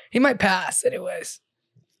 Yeah. He might pass, anyways.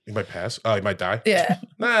 He might pass. Oh, he might die. Yeah,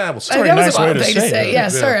 Nah, we'll see. Sorry, that was nice a way wild to thing to say say. it. Yeah,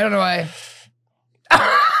 sorry, I don't know why.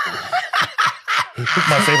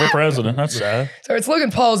 My favorite president. That's sad. Sorry, it's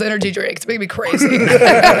Logan Paul's energy drink. It's making me crazy.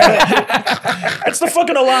 That's the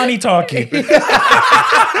fucking Alani talking.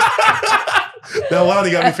 Now,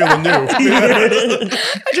 Lonnie got me feeling new.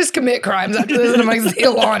 I just commit crimes after this, and I'm like,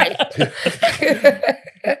 Alani.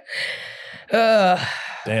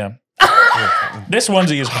 Damn. This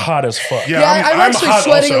onesie is hot as fuck. Yeah, Yeah, I'm actually hot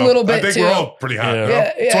sweating also. a little bit, I think too. we're all pretty hot. Yeah. you know?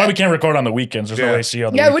 Yeah, That's why we can't record on the weekends. There's no Yeah. AC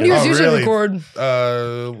on the Yeah, when do you weekends. guys Oh, usually really?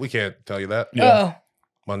 record? We can't tell you that. Yeah.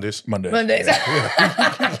 Mondays. Mondays. Mondays.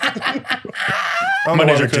 I don't know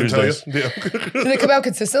Mondays why or we couldn't tell you. Tuesdays. Yeah. Do they come out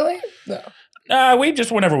consistently? No. We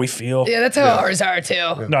just whenever we feel. Yeah, that's how Yeah. ours are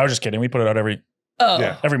too. No, I was just kidding. We put it out every Oh,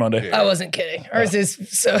 Yeah. Monday. Yeah. I wasn't kidding. Ours is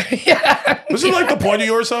so yeah. Was it like the point of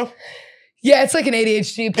yours, though? Yeah, it's like an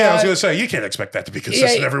ADHD pod. Yeah, I was going to say, you can't expect that to be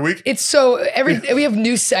consistent Yeah, every week. It's so we have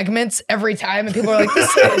new segments every time, and people are like,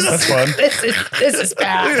 "This is That's fun. This is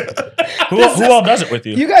bad." Who all does it with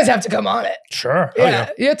you? You guys have to come on it. Sure. Yeah,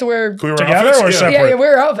 you have to wear. Can we wear Together outfits? or Yeah. separate? Yeah,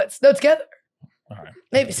 wear outfits. No, together. All right.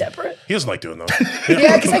 Maybe separate. He doesn't like doing those.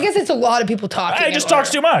 Yeah, because I guess it's a lot of people talking. He just talks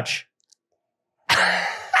too much.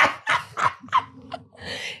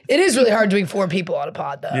 It is really hard doing 4 people on a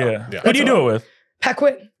pod, though. Yeah. Yeah. Who do you do it with?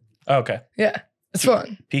 Paquin. Okay. Yeah, it's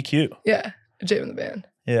fun. PQ. Yeah, Jam in the band.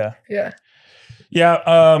 Yeah. Yeah. Yeah.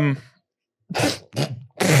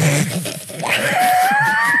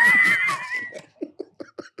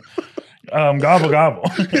 Gobble gobble.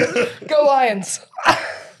 Go Lions.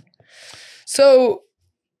 So,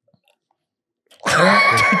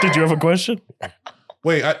 Did you have a question?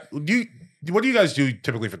 Wait, what do you guys do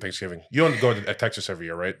typically for Thanksgiving? You don't go to Texas every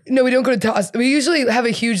year, right? no, we don't go to Dallas. We usually have a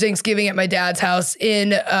huge Thanksgiving at my dad's house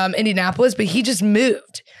in Indianapolis, but he just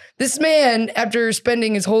moved. This man, after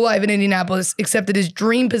spending his whole life in Indianapolis, accepted his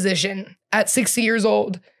dream position at 60 years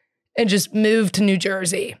old and just moved to New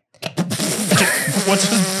Jersey. What's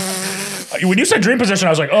his, when you said dream position,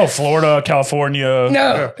 I was like, oh, Florida, California.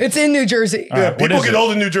 No, it's in New Jersey. Yeah, what people is get it?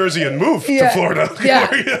 old in New Jersey and move to Florida.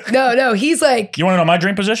 Yeah. No, he's like, You want to know my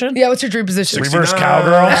dream position? yeah, what's your dream position? Reverse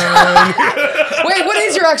cowgirl. Wait, what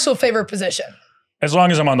is your actual favorite position? As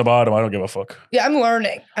long as I'm on the bottom, I don't give a fuck. Yeah, I'm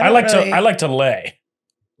learning. I like to lay.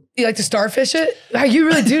 You like to starfish it? Wow, you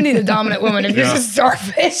really do need a dominant woman if you're just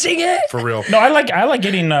starfishing it. For real. No, I like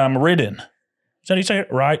getting ridden. Is that how you say it?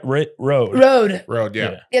 Right, road. Road.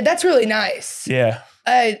 Yeah. Yeah, that's really nice. Yeah.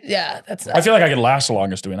 That's nice. I feel like I could last the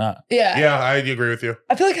longest doing that. Yeah. Yeah, I agree with you.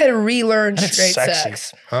 I feel like I had to relearn And it's straight sexy.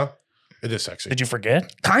 sex. Huh? It is sexy. Did you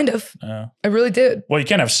forget? Kind of. Oh. I really did. Well, you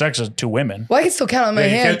can't have sex with two women. Well, I can still count on my Yeah,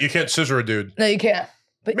 hand. you can't scissor a dude. No, you can't.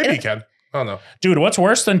 But Maybe you can. I don't know. Dude, what's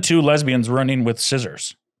worse than two lesbians running with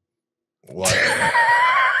scissors? What?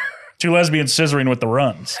 Two lesbians scissoring with the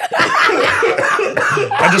runs.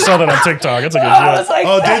 I just saw that on TikTok. It's a good I was joke. like,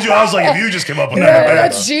 Oh, did you? I was like, if you just came up with yeah, that, man.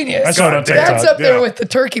 that's genius. I saw it on TikTok. That's up there Yeah. with the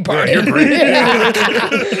turkey party. you're great.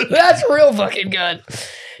 That's real fucking good.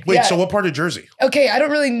 Wait, Yeah. so what part of Jersey? Okay, I don't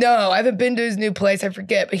really know. I haven't been to his new place. I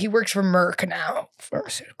forget, but he works for Merck now,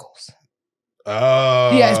 pharmaceuticals.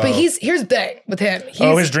 Oh. Yes, but here's the thing with him.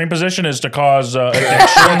 His dream position is to cause addiction,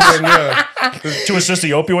 yeah. to assist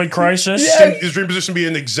the opioid crisis. Yeah. His dream position be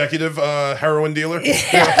an executive heroin dealer.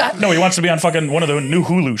 No, he wants to be on fucking one of the new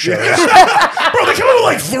Hulu shows. Bro, they come out with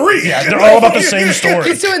like 3. Yeah, they're all about the same story.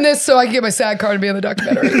 He's doing this so I can get my SAG card and be on the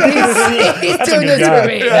documentary. He's That's a doing good this guy. for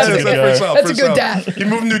me. Yeah, That's, that's a a good, good guy. that's a good dad. You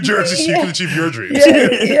move to New Jersey so you can achieve your dreams.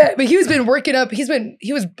 Yeah, but he was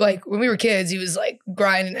like, when we were kids, he was like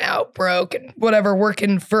grinding out, broke and whatever,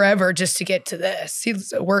 working forever just to get to this.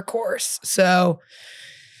 He's a workhorse. So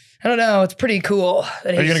I don't know. It's pretty cool.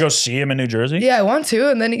 That Are you going to go see him in New Jersey? Yeah, I want to.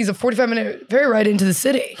 And then he's a 45-minute ferry ride into the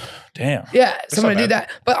city. Damn. Yeah, so I'm not going to do bad.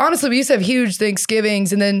 that. But honestly, we used to have huge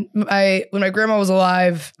Thanksgivings. And then when my grandma was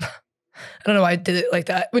alive, I don't know why I did it like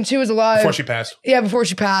that. When she was alive. Before she passed. Yeah, before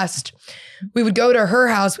she passed, we would go to her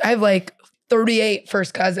house. I have like 38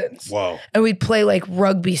 first cousins. Whoa. And we'd play like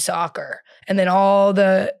rugby soccer. And then all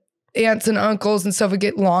the aunts and uncles and stuff would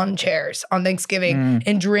get lawn chairs on Thanksgiving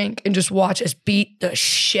and drink and just watch us beat the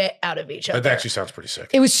shit out of each other. That actually sounds pretty sick.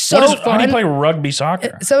 It was so How fun. do you play rugby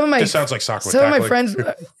soccer? Some of my This sounds like soccer with some of my tackling. friends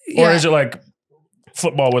Or is it like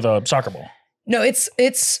football with a soccer ball? No, it's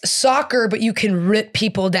soccer, but you can rip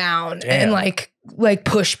people down and like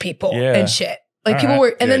push people Yeah. and shit. Like All people right.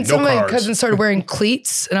 were, and Yeah, then some no of my cards. cousins started wearing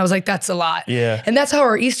cleats, and I was like, "That's a lot." Yeah. And that's how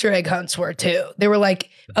our Easter egg hunts were too. They were like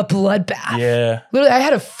a bloodbath. Yeah. Literally, I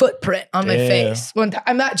had a footprint on my Yeah. face. One time,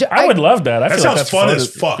 I'm not. I would love that. I That feel sounds like that's fun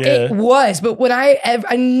as fuck. Yeah. It was, but when I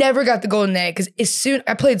never got the golden egg because as soon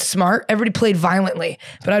I played smart, everybody played violently,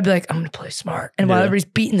 but I'd be like, I'm gonna play smart, and while Yeah. everybody's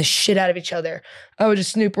beating the shit out of each other, I would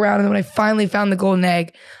just snoop around, and then when I finally found the golden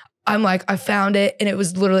egg, I'm like, I found it, and it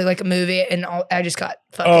was literally like a movie, and I just got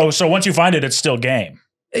fucking. Oh, so once you find it, it's still game.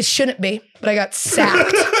 It shouldn't be, but I got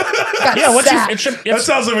sacked. Got Yeah, once sacked. it should, That it's,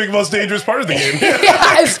 sounds like the most dangerous part of the game.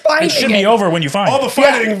 Yeah, it's finding it should be over when you find All it. the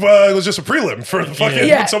fighting was just a prelim for the fucking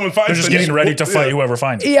Yeah. when someone finds They're just it. getting ready to fight whoever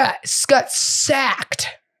finds it. Yeah, got sacked.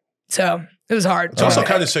 So it was hard. It's also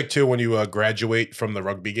kind of sick too when you graduate from the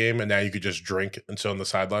rugby game and now you could just drink and sit on the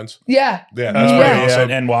sidelines. Yeah. Yeah, Oh, that's pretty yeah,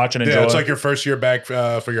 awesome. and watch and enjoy. Yeah, it's like your first year back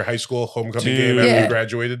for your high school homecoming game Dude. after Yeah. you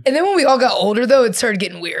graduated. And then when we all got older, though, it started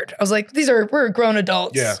getting weird. I was like, we're grown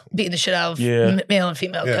adults Yeah. beating the shit out of Yeah. male and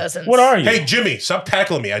female Yeah. cousins. What are you? Hey Jimmy, stop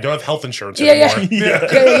tackling me. I don't have health insurance Yeah, yeah. anymore.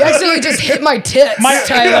 Yeah, you accidentally just hit my tits,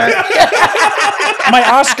 Tyler. My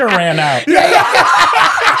Oscar ran out.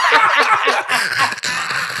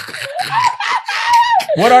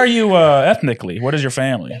 What are you ethnically? What is your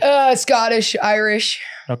family? Scottish, Irish.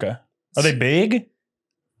 Okay. Are they big?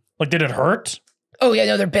 Like, did it hurt? Oh, yeah,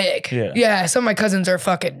 no, they're big. Yeah. Some of my cousins are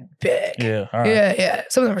fucking big. Yeah. All right. Yeah.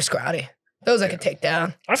 Some of them are scrawny. Those I could take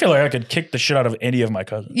down. I feel like I could kick the shit out of any of my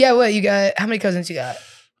cousins. Yeah, what, you got? How many cousins you got?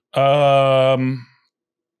 A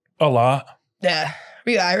lot. Yeah. Are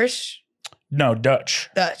you Irish? No, Dutch.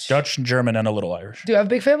 Dutch. German, and a little Irish. Do you have a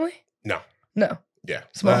big family? No. No. Yeah.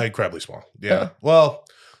 Small? Incredibly small. Yeah. Oh. Well,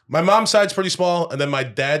 My mom's side's pretty small, and then my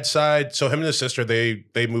dad's side. So him and his sister, they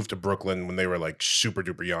moved to Brooklyn when they were like super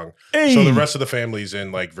duper young. Hey. So the rest of the family's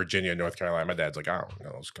in like Virginia, North Carolina. My dad's like, I don't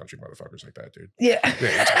know those country motherfuckers like that, dude. Yeah.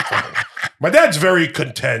 It's like, my dad's very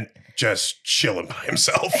content, just chilling by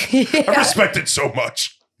himself. I respect it so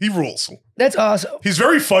much. He rules. That's awesome. He's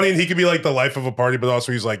very funny, and he could be like the life of a party, but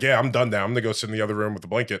also he's like, yeah, I'm done now. I'm gonna go sit in the other room with the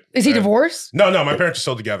blanket. Is he divorced? No, my parents are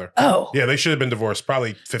still together. Oh. Yeah, they should have been divorced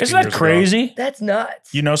probably 15 Isn't years that crazy? ago. That's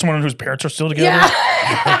nuts. You know someone whose parents are still together?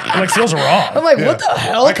 Yeah. It like feels wrong. I'm like, what the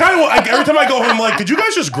hell? I kind of every time I go home, I'm like, did you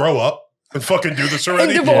guys just grow up and fucking do this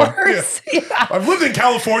already? And divorce. Yeah. I've lived in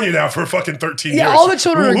California now for fucking 13 years. Yeah, all the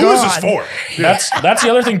children are Who is this gone. for? That's the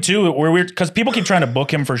other thing too, where we're because people keep trying to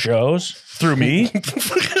book him for shows through me.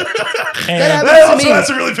 And That happens to also me. has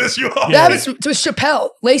to really piss you off. That happens to Chappelle,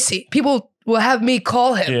 Lacey. People will have me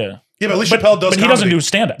call him. yeah. Yeah, but at least Chappelle does But he doesn't comedy. do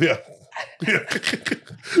stand up. Yeah.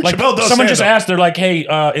 Like Chappelle does someone just stand-up. asked, they're like, "Hey,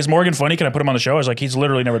 is Morgan funny? Can I put him on the show?" I was like, "He's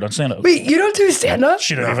literally never done stand up." Wait, you don't do stand up?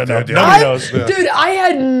 She don't No, even know. dude, Nobody yeah. knows. Yeah. Dude, I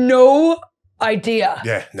had no idea.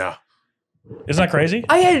 Yeah, no. Isn't that crazy?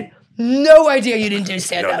 I had no idea you didn't do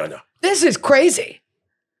stand up. No. This is crazy.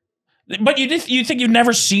 But you think you've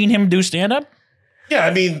never seen him do stand up? Yeah,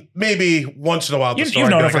 I mean, maybe once in a while. at the You've store,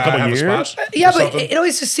 known I'd be him for a like, couple I have years. spot Yeah, or but something. it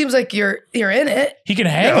always just seems like you're in it. He can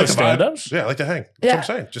hang Yeah, I with like the stand vibe. ups. Yeah, I like to hang. That's Yeah. what I'm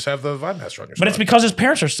saying. Just have the vibe master on your But it's spot. because his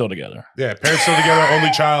parents are still together. Yeah, parents still together, only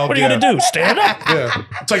child. What are you yeah. gonna do? Stand up? Yeah,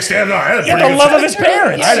 it's like standing on. I had a You have pretty the good love of his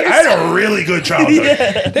parents. I had a really good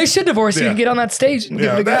childhood. They should divorce you Yeah. and get on that stage and give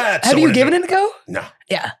Yeah, it a go. that's Have the you way to given do it a go? No.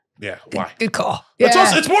 Yeah. Yeah. Why? Good call. It's Yeah.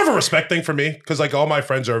 also it's more of a respect thing for me because like all my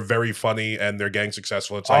friends are very funny and they're getting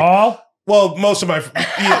successful. It's like All well, most of my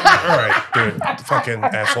yeah, all right, dude, fucking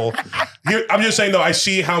asshole. I'm just saying though, I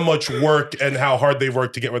see how much work and how hard they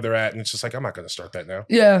work to get where they're at, and it's just like I'm not going to start that now.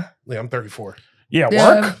 Yeah. Yeah, I'm 34. yeah,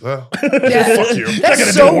 Yeah. work. Yeah. Fuck you. gonna That's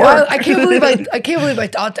do so work. wild. I can't believe I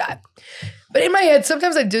thought that. But in my head,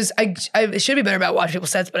 sometimes I should be better about watching people's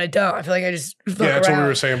sets, but I don't. I feel like I just fuck Yeah, that's what we around.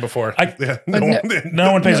 were saying before. I- yeah,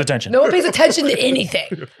 No one pays attention. No one pays attention to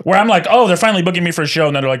anything. Where I'm like, oh, they're finally booking me for a show,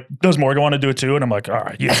 and then they're like, does Morgan want to do it too? And I'm like, all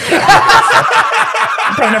right, yeah.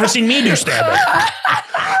 You've probably never seen me do stand up.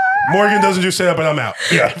 Morgan doesn't do stand up, but I'm out.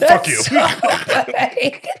 Yeah, fuck you.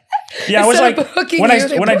 Yeah, I was Instead like, of booking when you,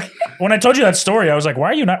 they book when I told you that story, I was like, why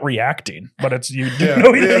are you not reacting? But it's you. Yeah.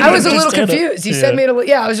 know you Yeah. didn't I was a do little stand-up. confused. You Yeah. sent me to,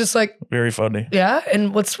 yeah, I was just like, Very funny. yeah,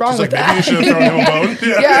 and what's wrong It's with like maybe you that? should have thrown him a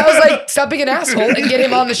bone. Yeah, I was like, stop being an asshole and get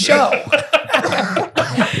him on the show.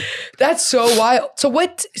 That's so wild.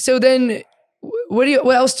 So then what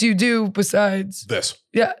else do you do besides This.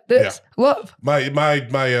 this? Love. My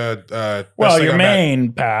best Well, thing your I'm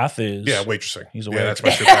main path is at, waitressing. He's a yeah, waiter. that's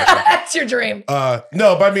my true passion. That's your dream. No,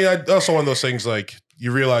 but I mean, I also one of those things like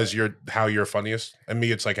you realize how you're funniest, and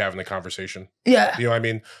me, it's like having a conversation. Yeah. You know what I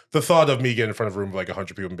mean? The thought of me getting in front of a room of like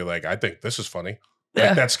 100 people and be like, I think this is funny. Like,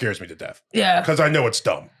 Yeah. that scares me to death Yeah. because I know it's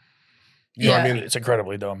dumb. You know what I Yeah. mean? it's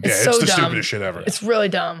incredibly dumb. Yeah, It's it's so the dumb. stupidest shit ever. It's really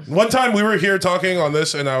dumb. One time we were here talking on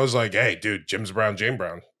this, and I was like, "Hey, dude, Jim's Brown, Jane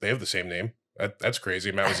Brown, they have the same name. That's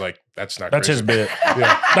crazy." Matt was like, "That's not. That's his crazy. bit.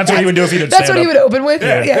 Yeah, That's what he would do if he did That's stand what he would open with.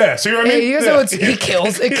 yeah. See what I mean? You guys Yeah. know he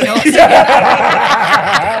kills. It kills.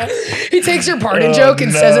 He takes your pardon Oh, joke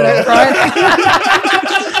and says it no. up front.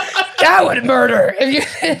 That would murder if you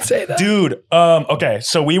didn't say that. Dude, okay,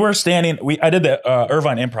 so we were standing. I did the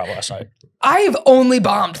Irvine Improv last night. I've only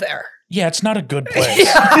bombed there. Yeah, it's not a good place.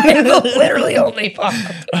 Yeah, I've literally only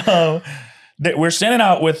bombed. We're standing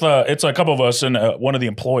out with it's a couple of us and one of the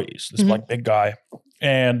employees, this like big guy,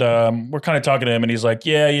 and we're kind of talking to him, and he's like,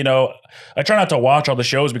 "Yeah, you know, I try not to watch all the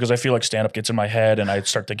shows because I feel like stand up gets in my head, and I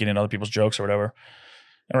start thinking in other people's jokes or whatever."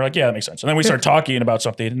 And we're like, "Yeah, that makes sense." And then we start talking about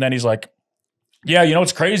something, and then he's like, "Yeah, you know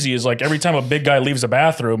what's crazy is like every time a big guy leaves the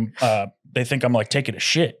bathroom, they think I'm like taking a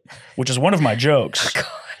shit, which is one of my jokes."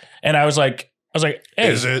 And I was like,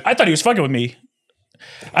 "Hey, Is it? I thought he was fucking with me."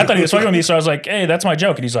 I thought he was fucking with me, so I was like, "Hey, that's my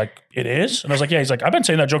joke." And he's like, "It is?" And I was like, "Yeah." He's like, "I've been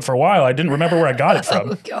saying that joke for a while. I didn't remember where I got it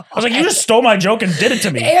from." Oh, God. I was like, "You just stole my joke and did it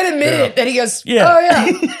to me." And admitted that he goes, Yeah. "Oh yeah,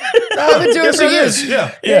 I've been doing it Yes, for it years." is.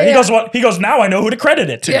 Yeah. Yeah, Yeah. He goes, "Now I know who to credit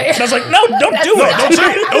it to." Yeah, yeah. And I was like, "No, don't do No, it." don't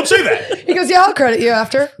say it. Don't say that. He goes, "Yeah, I'll credit you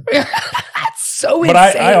after." That's so But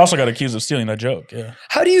insane. I also got accused of stealing that joke. Yeah.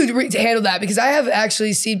 How do you handle that? Because I have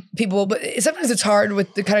actually seen people, but sometimes it's hard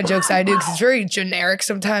with the kind of jokes I do because it's very generic.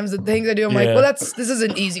 Sometimes the things I do, I'm like, Yeah. well, this is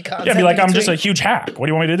an easy concept. Yeah, be like, I'm just a between- huge hack. What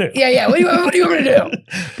do you want me to do? Yeah. What do you want me to do?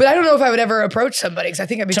 But I don't know if I would ever approach somebody because I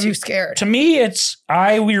think I'd be too scared. To me,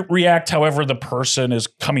 I react however the person is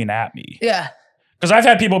coming at me. Yeah. Because I've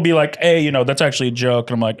had people be like, "Hey, you know, that's actually a joke,"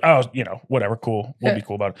 and I'm like, "Oh, you know, whatever, cool. We'll be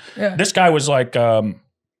cool about it." Yeah. This guy was like,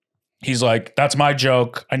 he's like, that's my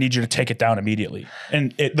joke. I need you to take it down immediately.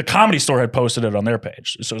 And the Comedy Store had posted it on their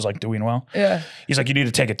page. So it was like doing well. Yeah. He's like, you need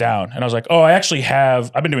to take it down. And I was like, oh,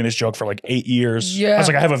 I've been doing this joke for like 8 years. Yeah. I was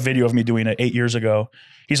like, I have a video of me doing it 8 years ago.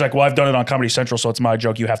 He's like, well, I've done it on Comedy Central, so it's my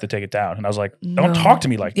joke. You have to take it down. And I was like, don't talk to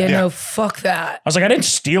me like that. Yeah, no, fuck that. I was like, I didn't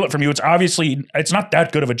steal it from you. It's not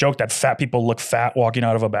that good of a joke that fat people look fat walking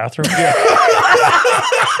out of a bathroom. Yeah.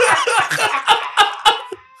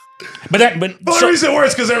 But the reason it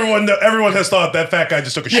works because everyone has thought that fat guy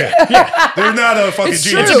just took a shit. Yeah. They're not a fucking It's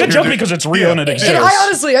genius. it's a good joke because it's real and it exists. And I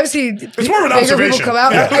honestly, I've seen It's more of an bigger observation. people come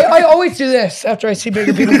out. Yeah. I always do this after I see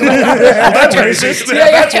bigger people come out. That's racist.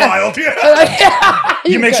 That's wild. Yeah.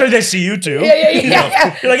 You make sure they see you too.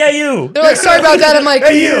 Yeah. You're like, hey, you. They're like, sorry about that. I'm like,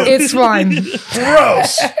 Hey, you. it's fine.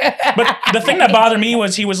 Gross. But the thing that bothered me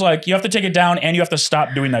was he was like, you have to take it down and you have to stop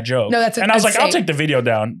doing that joke. No, that's And I was like, I'll insane. take the video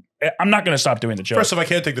down. I'm not going to stop doing the joke. First, if I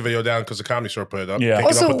can't take the video down because the Comedy Store put it up, Yeah. pick it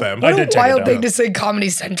Also, up with them. what I did a take it wild down. thing to say Comedy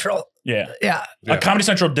Central. Yeah. Yeah. A Comedy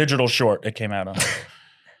Central digital short it came out on.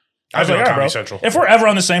 I was been like, on all right, bro. Comedy Central. If we're ever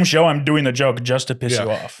on the same show, I'm doing the joke just to piss Yeah.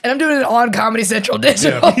 you off. And I'm doing it on Comedy Central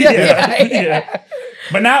Digital. Yeah.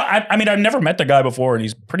 But now, I mean, I've never met the guy before, and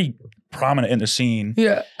he's pretty prominent in the scene.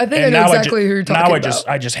 Yeah. I think And I know now exactly who you're talking about.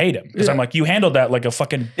 Now I just hate him because I'm like, you handled that like a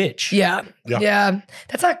fucking bitch. Yeah.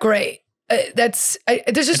 That's not great. There's just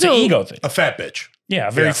It's no an ego thing. A fat bitch. Yeah,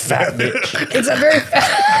 a very fat bitch. It's a very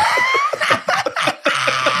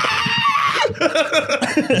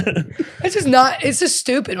it's just not. It's just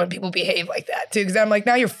stupid when people behave like that too. Because I'm like,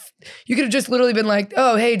 now you could have just literally been like,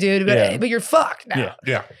 oh hey dude, but you're fucked now. Yeah.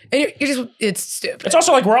 Yeah. And you're just it's stupid. It's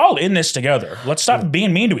also like we're all in this together. Let's stop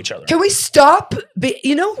being mean to each other. Can we stop?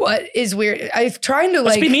 You know what is weird? I'm trying to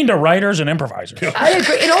Let's like be mean to writers and improvisers. I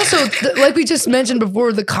agree. And also, like we just mentioned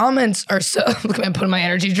before, the comments are so. Look at me, I'm putting my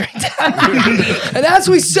energy drink down. And as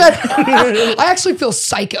we said, I actually feel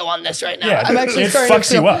psycho on this right now. Yeah, I'm actually it starting fucks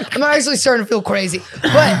to feel, you up. I'm actually starting to feel crazy.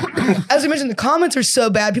 But as we mentioned, the comments are so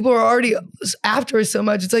bad. People are already after us so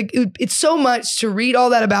much. It's like it's so much to read all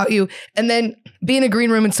that about you, and then be in a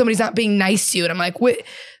green room and somebody's not being nice to you. And I'm like, when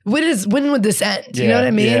would this end? You know what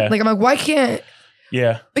I mean? Yeah. Like I'm like, why can't?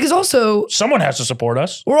 Yeah. Because also Someone has to support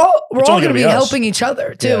us. we're all only going to gonna be be us. helping each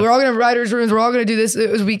other too. Yeah. We're all going to have writers' rooms. We're all going to do this.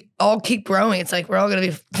 As we all keep growing, it's like we're all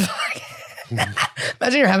going to be.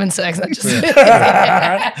 Imagine you're having sex. Not just.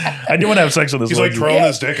 I do want to have sex with this He's like lady. twirling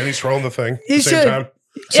his dick and he's twirling the thing at You the same should. time.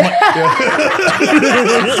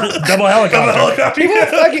 Double helicopter. People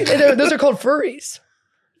fucking, those are called furries.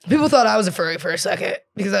 People thought I was a furry for a second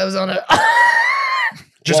because I was on a.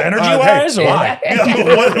 Just Well, energy hey, wise? why?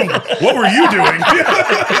 What were you doing?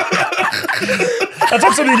 That's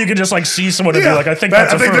not something you can just like see someone and be like, I think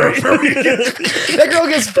that's a they're furry. That girl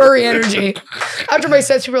gets furry energy. After my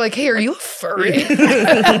sets, people were like, "Hey, are you a furry?"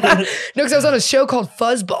 No, because I was on a show called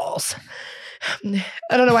Fuzzballs.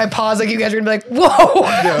 I don't know why I paused. Like you guys are gonna be like, "Whoa!"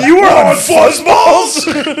 You were on Fuzzballs.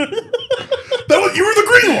 You were the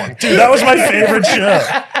green one. Dude, that was my favorite show.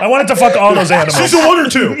 I wanted to fuck all those animals. Season 1 or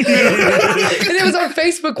 2. And it was on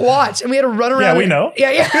Facebook Watch, and we had to run around. Yeah, we know.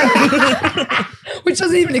 Yeah. Which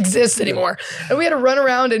doesn't even exist anymore. And we had to run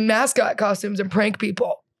around in mascot costumes and prank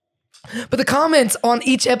people. But the comments on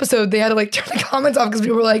each episode, they had to like turn the comments off because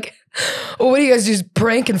people were like, well, what do you guys just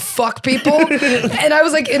prank and fuck people? And I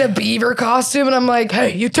was like in a beaver costume, and I'm like,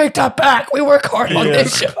 hey, you take that back. We work hard on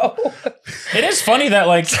this show. It is funny that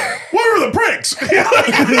like What are the pranks? I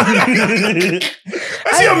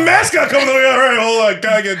see a mascot coming. All right, hold on.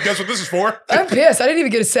 Gotta guess what this is for. I'm pissed. I didn't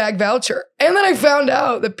even get a SAG voucher. And then I found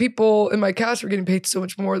out that people in my cast were getting paid so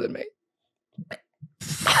much more than me.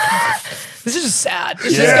 This is just sad.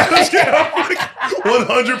 It's just-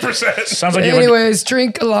 100%. sounds like you have Anyways,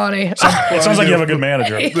 drink Alani. it sounds like you have a good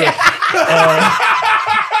manager.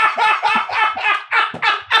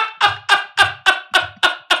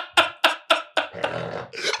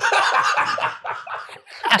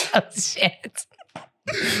 Oh, shit.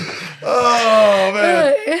 Oh,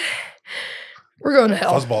 man. We're going to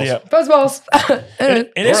hell. Fuzzballs. Yeah. Fuzzballs.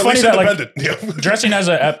 It Or is at funny least that like independent. Yeah. dressing as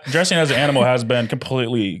an animal has been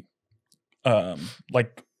completely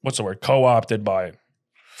like what's the word, co-opted by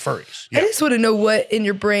furries. I just want to know what in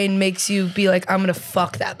your brain makes you be like, I'm going to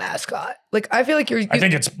fuck that mascot. Like, I feel like I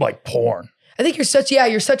think it's like porn. I think you're such a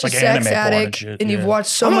Like sex anime porn addict and shit, and you've yeah. watched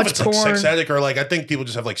so I don't know if much it's like porn. sex addict or like I think people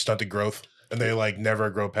just have like stunted growth and they like never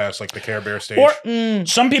grow past like the Care Bear stage. Or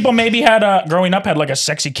some people maybe had growing up had like a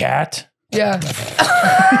sexy cat. Yeah.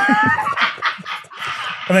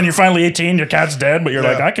 And then you're finally 18, your cat's dead, but you're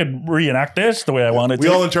Yeah. like, I could reenact this the way I wanted We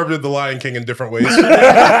to. all interpreted The Lion King in different ways.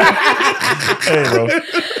 Hey, bro.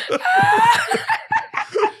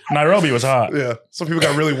 Nairobi was hot. Yeah. Some people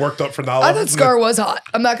got really worked up for Nala. I thought Scar was hot.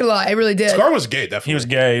 I'm not gonna lie, I really did. Scar was gay, definitely. He was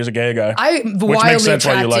gay. He was a gay guy. I'm makes wildly sense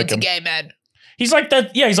why you attracted like to him. gay men. He's like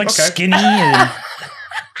that. Yeah, he's like Okay.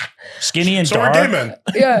 skinny and So are dark. gay men.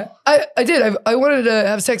 Yeah, I did. I wanted to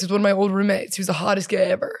have sex with one of my old roommates. He was the hottest guy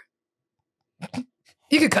ever.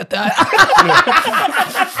 You could cut that.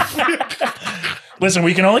 Listen,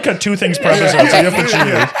 we can only cut 2 things per episode, so you have to choose.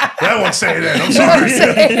 That one's saying it. I'm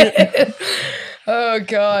sorry. Oh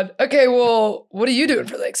God. Okay, well, what are you doing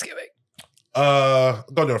for Thanksgiving? Go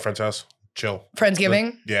to a friend's house. Chill.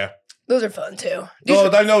 Friendsgiving? Yeah. Those are fun too.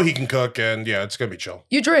 Well, I know he can cook, and yeah, it's gonna be chill.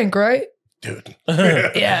 You drink, right? Dude.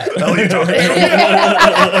 Yeah. Hell you talking about?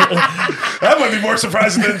 That might be more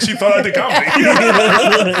surprising than she thought I did comedy.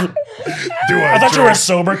 I thought you were a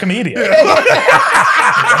sober comedian.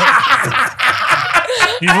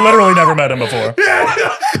 You've literally never met him before.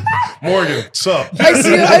 Morgan, sup? I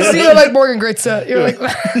see you like Morgan, great set. You're like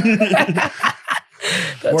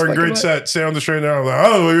Morgan, great set. Stay on the straight now. I'm like,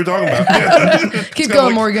 oh, what you're talking about? Yeah. Keep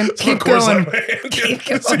going, Morgan. Keep going. Keep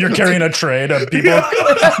going. You're carrying a tray to people.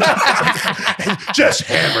 Just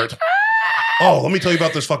hammered. Oh, let me tell you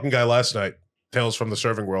about this fucking guy last night. Tales from the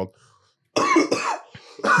serving world.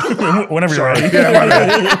 Whenever you're ready. Yeah, my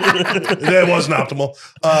bad. That wasn't optimal.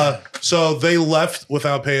 So they left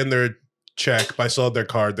without paying their check by selling their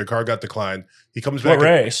card. Their card got declined. He comes back. What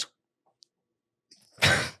race?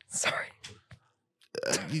 Sorry.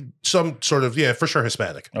 Some sort of, yeah, for sure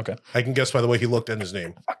Hispanic. Okay. I can guess by the way he looked and his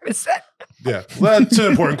name. It's that. Yeah. Well, that's an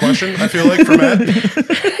important question, I feel like, for Matt.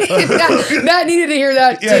 Matt needed to hear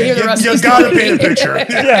that Yeah, to hear the rest of you the gotta story. paint a picture.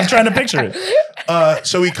 Yeah, I'm trying to picture it.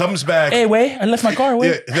 So he comes back. Hey, wait, I left my car.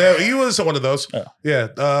 Wait. Yeah, he was one of those. Oh. Yeah.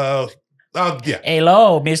 Yeah.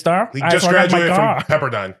 Hello, mister. He I just forgot my graduated car. from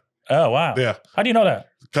Pepperdine. Oh, wow. Yeah. How do you know that?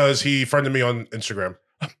 Because he friended me on Instagram.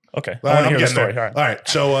 Okay. I I'm want to hear the getting story. there. All right. All right.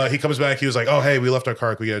 So he comes back. He was like, "Oh, hey, we left our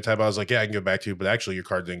car. Can we get a tab?" I was like, "Yeah, I can get back to you, but actually, your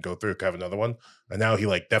card didn't go through. Can I have another one?" And now he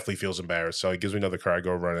like definitely feels embarrassed. So he gives me another card. I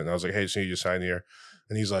go run it, and I was like, "Hey, just need you to sign here."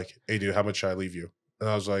 And he's like, "Hey, dude, how much should I leave you?" And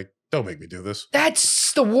I was like, "Don't make me do this.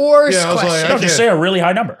 That's the worst Yeah, I was like, question. I No, just say a really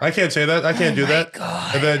high number. I can't say that. I can't do that."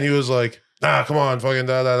 God. And then he was like, "Nah, come on, fucking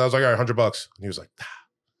da da." And I was like, "All right, $100." And he was like, "Nah."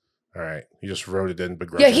 All right. He just wrote it in.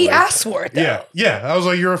 Yeah, he asked for it though. Yeah. Yeah. I was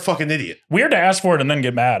like, "You're a fucking idiot." Weird to ask for it and then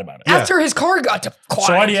get mad about it. Yeah. After his car got declined.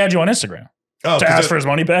 So why do you add you on Instagram? Oh, To 'cause ask for his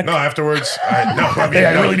money back? No, afterwards. I mean, Hey,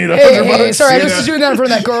 I no. really need Hey, $100. hey, sorry, I See was that? just doing that in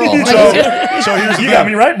front of that girl. So here's the You thing. got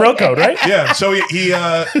me right, bro code, right? Yeah. So he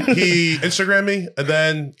Instagrammed me, and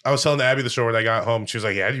then I was telling Abby the story when I got home. She was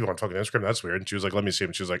like, "Yeah, do you want fucking Instagram? That's weird." And she was like, "Let me see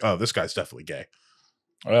him." She was like, "Oh, this guy's definitely gay."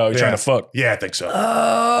 Oh, you're trying to fuck. Yeah, I think so.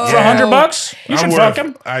 Oh. For $100? You should fuck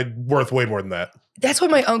him. I'm worth way more than that. That's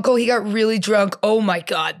when my uncle, he got really drunk. Oh my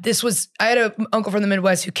God. I had an uncle from the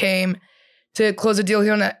Midwest who came to close a deal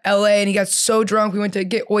here in LA, and he got so drunk. We went to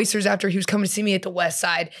get oysters after he was coming to see me at the West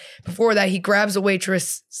Side. Before that, he grabs a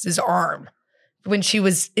waitress's arm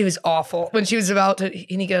it was awful. When she was about to,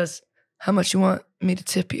 and he goes, "How much you want me to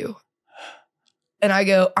tip you?" And I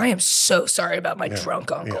go, "I am so sorry about my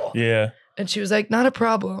drunk uncle." Yeah. And she was like, "Not a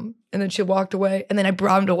problem." And then she walked away. And then I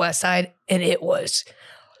brought him to West Side, and it was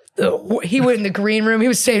he went in the green room. He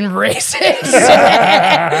was saying racist.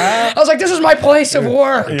 I was like, "This is my place of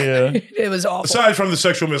work." Yeah. It was awful. Aside from the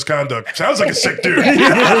sexual misconduct, sounds like a sick dude.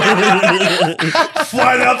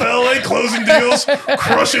 Flying out to LA, closing deals,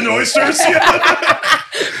 crushing oysters.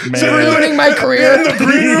 Ruining my career. In the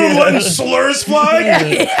green room, letting slurs fly.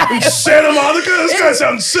 In Santa Monica, this guy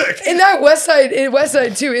sounds sick. In that West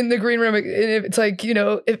Side too, in the green room, it's like,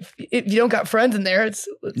 if you don't got friends in there, it's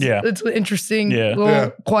an interesting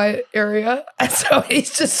little quiet area. And so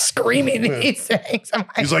he's just screaming these things.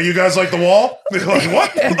 He's like, "You guys like the wall?" They're like,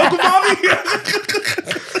 "What, Uncle Bobby?"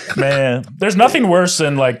 Man, there's nothing worse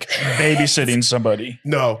than like babysitting somebody,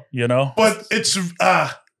 No, you know? but it's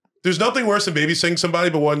there's nothing worse than babysitting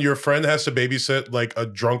somebody. But when your friend has to babysit like a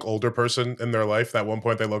drunk older person in their life that at one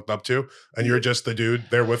point they looked up to, and you're just the dude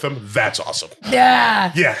there with them, that's awesome.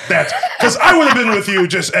 Yeah. Yeah, that's because I would have been with you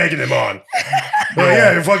just egging him on. Well,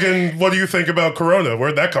 yeah, fucking, what do you think about Corona?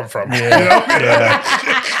 Where'd that come from? Yeah. You know?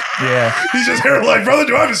 Yeah. He's just here like, "Brother,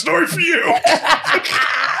 do I have a story for you?"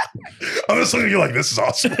 I'm just looking at you like, this is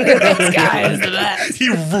awesome. This guy is the best. He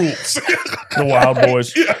rules. The Wild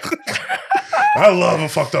Boys. Yeah. I love a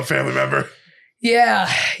fucked up family member.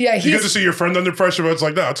 Yeah. Yeah. You get to see your friend under pressure, but it's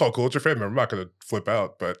like, no, it's all cool. It's your family member. I'm not going to flip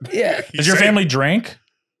out, but Yeah. Does your family drink?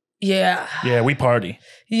 Yeah. Yeah, we party.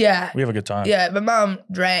 Yeah. We have a good time. Yeah, my mom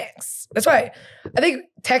drinks. That's why I think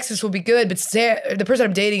Texas will be good, but the person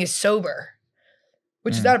I'm dating is sober,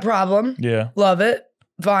 which is not a problem. Yeah. Love it.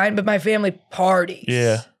 Fine, but my family parties.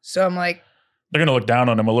 Yeah. So I'm like, They're gonna look down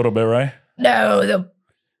on him a little bit, right? No, they'll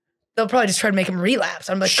probably just try to make him relapse.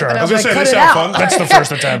 I'm like, Sure. and I I'm was like, gonna say, cut they it sound out. fun. That's the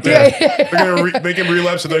first attempt. Yeah. They're gonna make him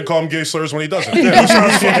relapse and then call him gay slurs when he doesn't. Yeah,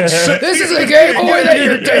 sounds fucking sick. This is a gay boy that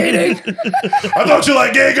you're dating. I thought you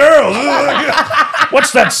like gay girls.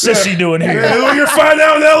 What's that sissy doing here? Yeah, you're fine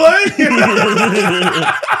now in LA.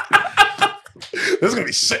 This is gonna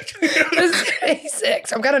be sick. This is gonna be sick.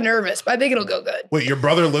 So I'm kind of nervous, but I think it'll go good. Wait, your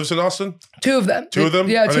brother lives in Austin? Two of them. Two of them?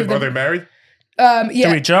 Yeah, two of them. Are they married? Yeah.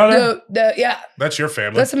 To each other? Yeah. That's your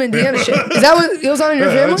family. That's some Indiana shit. Is that what goes on in your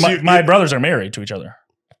Yeah, family? that's- My brothers are married to each other.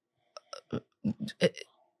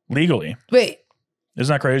 Legally. Wait.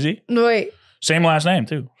 Isn't that crazy? No, wait. Same last name,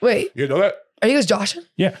 too. Wait. You know that? Are you guys joshing?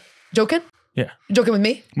 Yeah. Joking? Yeah. You joking with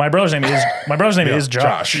me? My brother's name is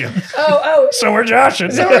Josh. Yeah. Oh. So we're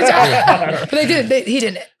joshing. So we're joshing. But they didn't. He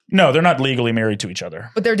didn't. No, they're not legally married to each other.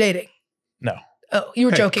 But they're dating. No. Oh, you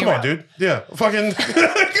were Hey, joking. come on, around. dude. Yeah. Fucking.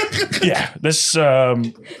 Yeah. This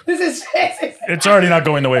This is it's already not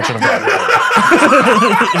going the way it should have gone.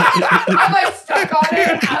 I'm like stuck on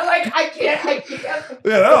it. I'm like, I can't.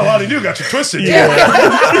 Yeah, that a lot of you got you twisted.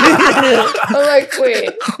 I'm like, wait.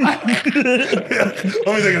 Let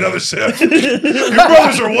me take another sip. Your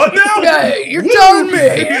brothers are what now? Yeah, you're telling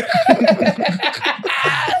me.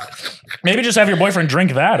 Maybe just have your boyfriend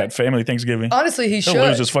drink that at family Thanksgiving. Honestly, he He'll should.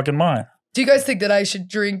 lose his fucking mind. Do you guys think that I should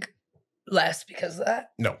drink less because of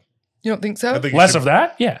that? No. You don't think so? I think you Less should- of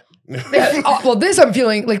that? Yeah. Yeah, well, this I'm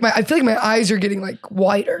feeling like I feel like my eyes are getting like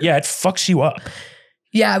wider. Yeah, it fucks you up.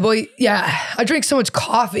 Yeah, boy. Yeah, I drank so much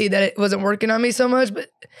coffee that it wasn't working on me so much. But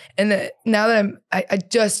now that I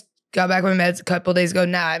just got back on my meds a couple days ago.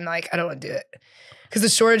 Now I'm like, I don't want to do it because the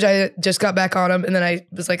shortage. I just got back on them, and then I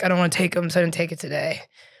was like, I don't want to take them, so I didn't take it today.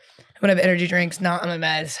 I'm gonna have energy drinks, not on my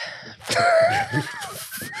meds.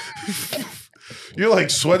 You're like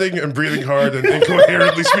sweating and breathing hard and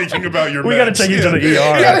incoherently speaking about your We got to meds. take you to the ER.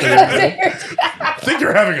 After. I think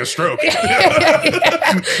you're having a stroke.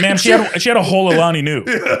 Ma'am, she had a whole Alani Nu.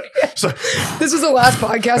 So, This was the last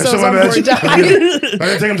podcast I so was my on meds, before he died. I didn't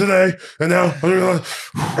take them today, and now I'm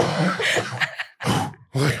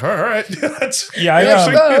like, all right. Yeah,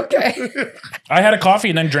 Oh, okay. I had a coffee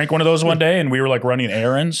and then drank one of those one day, and we were like running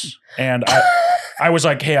errands, and I was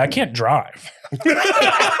like, hey, I can't drive.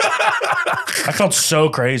 I felt so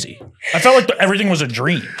crazy. I felt like everything was a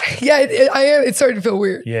dream. Yeah, I am. It's starting to feel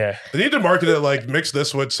weird. Yeah. They need to market it like mix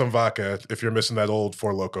this with some vodka if you're missing that old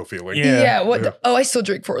Four Loko feeling. Yeah. What? Oh, I still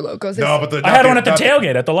drink Four Locos. No, but I had one at the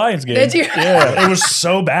tailgate at the Lions game. Did you? Yeah, it was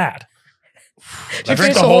so bad. I drank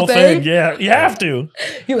finish the whole thing. Yeah, you have to.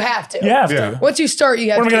 You have to. You have Yeah. to. Once you start,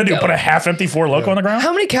 you have What am to. I gonna do? go. Put a half-empty Four Loko on the ground?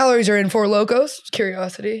 How many calories are in Four Locos? Just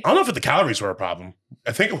curiosity. I don't know if the calories were a problem.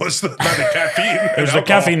 I think it was not the caffeine. It was the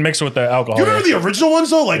caffeine mixed with the alcohol. You remember the original ones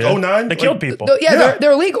though, like Yeah. 09? They killed people. Yeah, Yeah.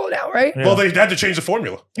 they're illegal now, right? Yeah. Well, they had to change the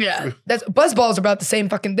formula. Yeah. That's Buzzballs are about the same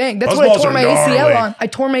fucking thing. That's what I Buzzballs tore are my ACL gnarly. on. I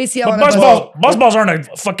tore my ACL on. But a Buzzball. Buzzballs aren't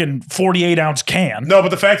a fucking 48-ounce can. No, but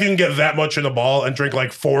the fact you can get that much in a ball and drink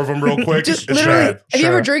like 4 of them real quick Just is literally. bad. Have you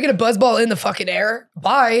ever drinking a Buzzball in the fucking air?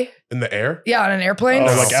 Bye. In the air? Yeah, on an airplane. Oh,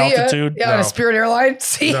 like See ya. altitude? Yeah, on No. a Spirit airline.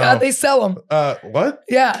 See ya. No. They sell them. What?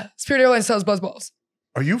 Yeah, Spirit Airlines sells Buzzballs.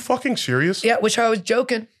 Are you fucking serious? Yeah, which I was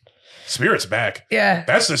joking. Spirit's back. Yeah.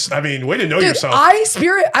 That's just, I mean, way to know Dude, yourself.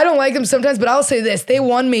 Spirit, I don't like them sometimes, but I'll say this. They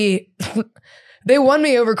won me. They won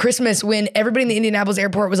me over Christmas when everybody in the Indianapolis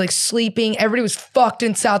airport was like sleeping. Everybody was fucked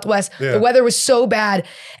in Southwest. Yeah. The weather was so bad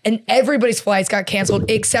and everybody's flights got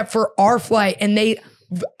canceled except for our flight. And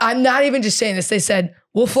I'm not even just saying this. They said,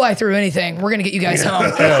 we'll fly through anything. We're going to get you guys home.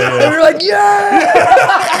 yeah. And we were like, yeah.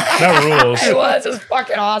 That rules. It was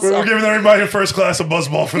fucking awesome. We're giving everybody a first class of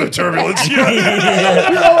Buzzball for the turbulence.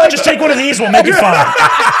 Just take one of these, we'll make it fine.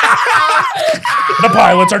 The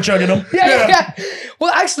pilots are chugging them. Yeah.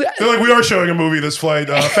 Well, actually, They're like, we are showing a movie this flight,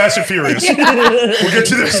 Fast and Furious. We'll get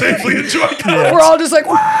you there safely. Enjoy. we're all just like,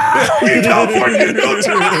 In California in no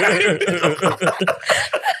time.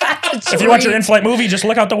 If you want your in-flight movie, just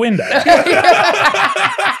look out the window.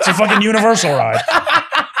 It's a fucking Universal ride.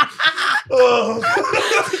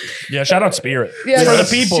 Yeah, shout out Spirit. yeah, It's for the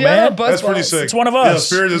people, shout man. out That's pretty Buzzballs. sick. It's one of Yeah, us.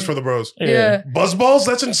 Spirit is for the bros. Yeah. Buzzballs?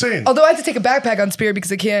 That's insane. Although I have to take a backpack on Spirit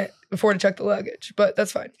because I can't afford to check the luggage, but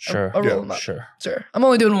that's fine. Sure. I'll roll Yeah, them up. Sure. Sure. I'm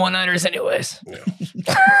only doing 100s anyways.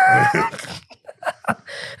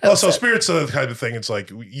 Also, Spirit's the kind of thing, it's like,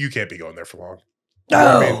 you can't be going there for long. No. You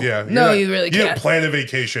know what I mean? Yeah. No, you're not- you really You didn't can't. plan a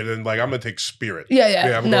vacation and like, I'm going to take Spirit.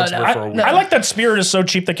 Yeah. I'm No, going somewhere for a no. week. I like that Spirit is so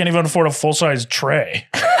cheap they can't even afford a full-size tray.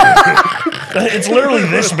 It's literally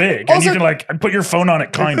this big. And Also- you can like put your phone on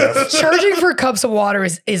it, kind of. Charging for cups of water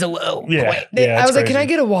is a low Yeah, point. yeah, I it's was like, can crazy. I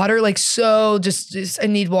get a water? Like, so just I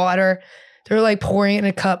need water. They're like pouring it in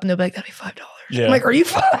a cup and they're like, that'd be $5. Yeah. I'm like, are you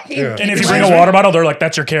fucking? Yeah. And if you bring a water bottle, they're like,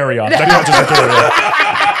 "That's your carry-on." That counts as a carry-on.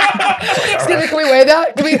 Can we weigh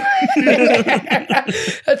that? Can we?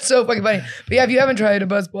 That's so fucking funny. But yeah, if you haven't tried a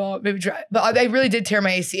buzzball, maybe try it. But I really did tear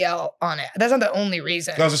my ACL on it. That's not the only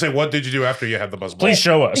reason. I was gonna say, what did you do after you had the buzz? Please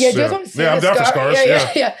show us. Yeah, do you guys want to see I'm the down for scar?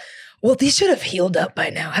 scars. Yeah. Well, these should have healed up by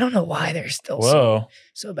now. I don't know why they're still Whoa.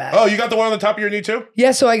 so bad. Oh, you got the one on the top of your knee too?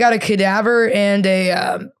 Yeah, so I got a cadaver and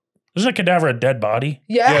a Isn't a cadaver a dead body?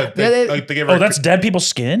 They gave her Oh, that's dead people's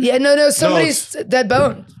skin? no, somebody's dead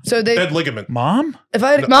bone. So they dead ligament. Mom? if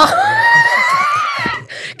I mom,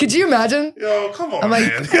 could you imagine? Yo, come on, I'm like-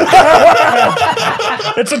 man.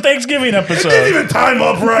 It's a Thanksgiving episode. Didn't even time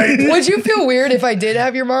up right. Would you feel weird if I did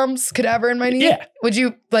have your mom's cadaver in my knee? Yeah. Would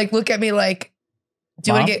you like look at me like, do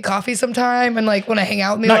you want Mom? to get coffee sometime and like want to hang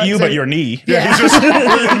out with me? Not you, Say- but your knee. Yeah, he's just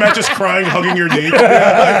Matt just crying, hugging your knee.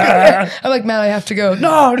 I'm like, Matt, I have to go.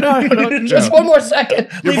 No, just one more second.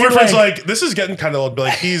 Your Leave your boyfriend's leg. like, this is getting kind of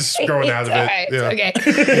like he's growing out of It's it. all right, Yeah. it's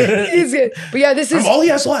okay. He's good. But yeah, this is I'm all he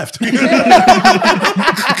has left.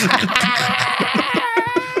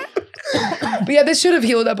 but yeah, this should have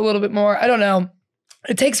healed up a little bit more. I don't know.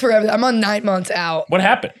 It takes forever. I'm on 9 months out. What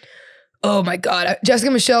happened? Oh my God.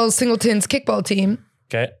 Jessica Michelle Singleton's kickball team.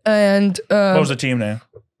 Okay. And What was the team name?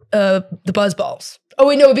 the Buzzballs. Oh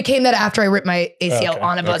wait, no, it became that after I ripped my ACL Okay,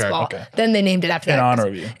 on a buzzball. okay. Then they named it after In that. honor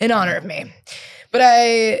of you. In honor of me. But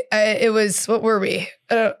it was, what were we?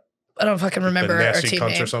 I don't fucking remember the our nasty team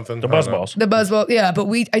cunts name. or something. The I don't know. Buzzballs. The Buzzball, yeah. But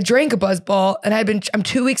I drank a Buzzball and I'm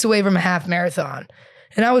 2 weeks away from a half marathon.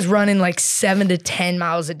 And I was running like 7 to 10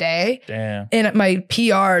 miles a day. Damn. And my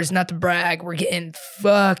PRs, not to brag, were getting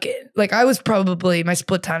fucking, like I was probably, my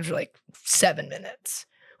split times were like 7 minutes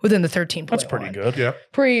within the 13. That's pretty good. Yeah.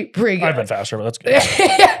 Pretty good. I've been faster, but that's good.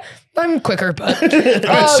 I'm quicker, but I'm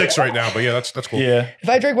at 6 right now, but yeah, that's cool. Yeah. if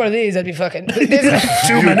I drink one of these, I'd be fucking. 2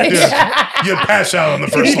 minutes. Yeah. You'd pass out on the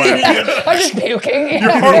first lap. Yeah. I'm just puking.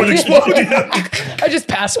 Your heart would explode. Yeah. I just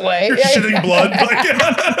pass away. You're shitting blood.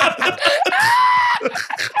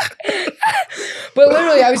 But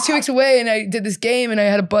literally, I was 2 weeks away and I did this game and I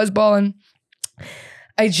had a buzz ball and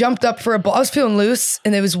I jumped up for a ball. I was feeling loose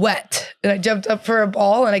and it was wet. And I jumped up for a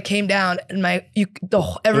ball and I came down and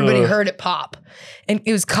everybody Ugh. heard it pop. And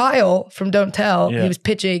it was Kyle from Don't Tell. Yeah. He was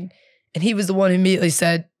pitching and he was the one who immediately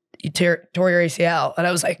said, you tore your ACL. And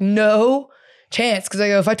I was like, no chance. Cause I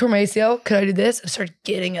go, if I tore my ACL, could I do this? I started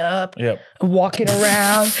getting up Yep. and walking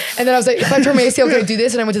around. And then I was like, if I tore my ACL, could I do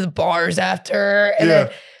this? And I went to the bars after. And then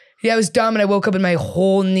I was dumb and I woke up and my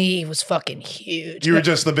whole knee was fucking huge. You were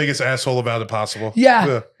just the biggest asshole about it possible.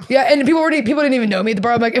 Yeah. And people didn't even know me at the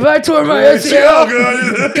bar. I'm like, if I tore my Oh, ACL,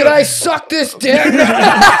 God. could I suck this dick?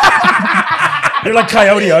 You're like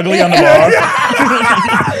Coyote Ugly on the bar.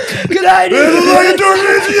 Could I do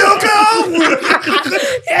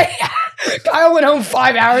Yeah, Kyle went home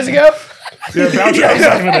 5 hours ago.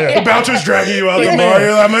 the bouncer's dragging you out the bar.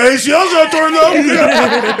 You're like, my ACL's not torn up.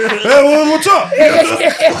 Hey, well, what's up?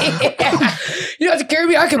 You don't have to carry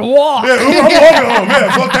me. I can walk. Yeah, I'm walking home.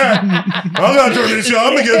 Yeah, fuck that. I'm not turning this shit.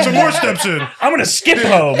 I'm gonna get some more steps in. I'm gonna skip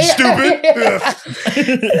home. Stupid. Yeah.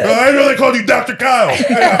 I didn't know they called you Dr. Kyle.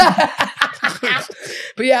 Yeah.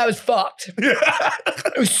 But yeah, I was fucked.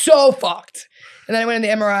 It was so fucked. And then I went in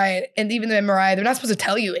the MRI, and even the MRI, they're not supposed to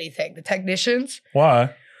tell you anything. The technicians.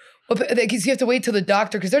 Why? Well, because you have to wait till the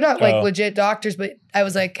doctor, because they're not like legit doctors. But I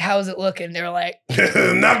was like, "How's it looking?" They were like,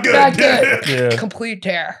 Not good. "Not good, Yeah. complete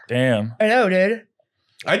tear." Damn. I know, dude.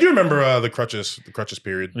 I do remember the crutches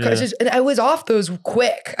period. Yeah. And I was off those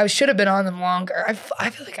quick. I should have been on them longer. I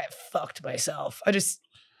feel like I fucked myself. I just.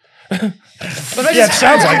 Yeah, it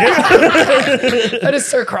sounds like it. I just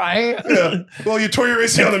start crying. Yeah. Well, you tore your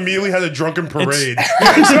ACL and immediately had a drunken parade.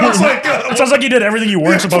 Sounds like It sounds like you did everything you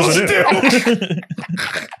weren't supposed to do.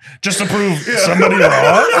 Just to prove somebody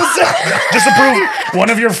wrong? Just to prove one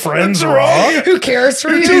of your friends wrong? Who cares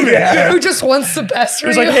for you? Yeah. Who just wants the best for He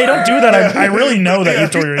was you? like, hey, don't do that. I really know that you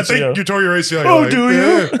tore your I think ACL. you tore your ACL. Oh, do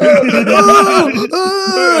you?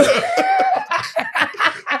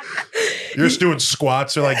 You're just doing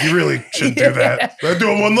squats. They're like, you really shouldn't do that. I'm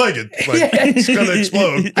doing one-legged. Like, it's gonna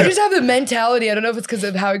explode. I just have the mentality. I don't know if it's because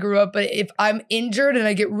of how I grew up, but if I'm injured and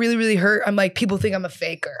I get really, really hurt, I'm like, people think I'm a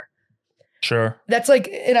faker. Sure. That's like,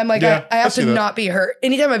 and I'm like, Yeah, I I have see to that. not be hurt.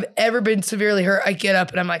 Anytime I've ever been severely hurt, I get up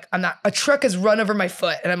and I'm like, I'm not. A truck has run over my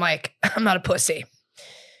foot, and I'm like, I'm not a pussy.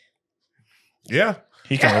 Yeah,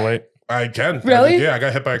 He can relate. I can. Really? Yeah, I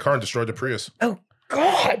got hit by a car and destroyed the Prius. Oh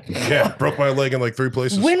God! Yeah, broke my leg in like 3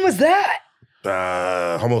 places. When was that?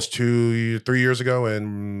 Almost 3 years ago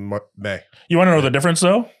in May. You want to know the difference,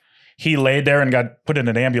 though? He laid there and got put in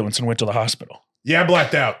an ambulance and went to the hospital. Yeah, I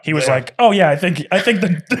blacked out. He was like, "Oh yeah, I think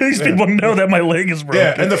these people know that my leg is broken."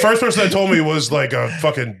 Yeah, and the first person that told me was like a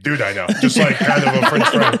fucking dude I know, just like kind of a French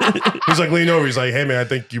friend. He's like leaned over. He's like, "Hey man, I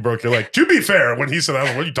think you broke your leg." To be fair, when he said that, I was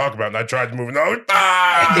like, "What are you talking about?" And I tried to move. No,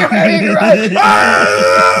 You're right.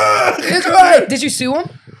 It's right. Did you sue him?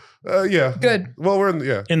 Yeah. Good. Well, we're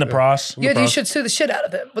in the pros. Yeah, you should sue the shit out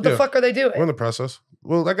of him. What the fuck are they doing? We're in the process.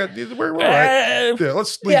 Well, I got we're right. Yeah,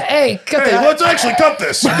 let's. Leave. Yeah, hey, cut that. Let's actually cut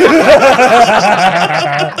this.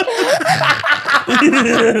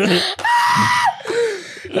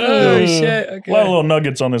 Oh shit! Okay. A lot of little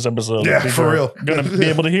nuggets on this episode. Yeah, People for are real. Gonna be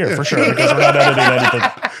able to hear for sure because we're not editing anything.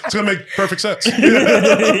 It's gonna make perfect sense.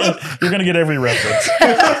 You're gonna get every reference.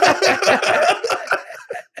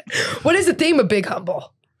 What is the theme of Big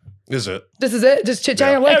Humble? Is it? This is it? Just chit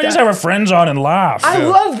chatting Yeah, like we that? just have our friends on and laugh. I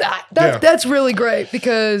love that. Yeah. That's really great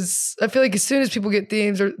because I feel like as soon as people get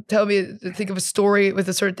themes or tell me to think of a story with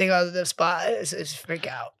a certain thing on the spot, it's freak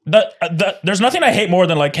out. There's nothing I hate more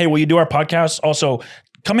than like, hey, will you do our podcast? Also,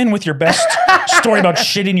 come in with your best story about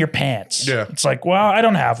shitting your pants. Yeah. It's like, well, I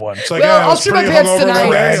don't have one. It's like, Well, I I'll was shit my pretty pants hungover tonight.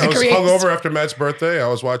 one day. It's I was great. hungover after Matt's birthday. I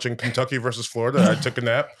was watching Kentucky versus Florida. I took a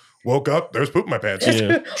nap. Woke up, there's poop in my pants.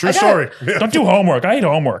 Yeah. True story. Yeah. Don't do homework. I hate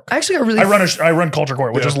homework. I actually got really. I run Culture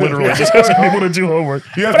Court, which Yeah. is literally just asking people to do homework.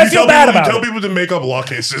 But I feel bad about You tell it. people to make up law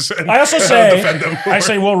cases. And I also defend them. say, I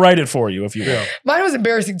say, we'll write it for you if you want. Mine was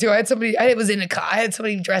embarrassing too. I had somebody. I had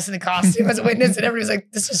somebody dressed in a costume as a witness, and everybody was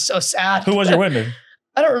like, "This is so sad." Who was your witness?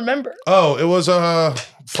 I don't remember. Oh, it was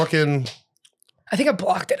fucking. I think I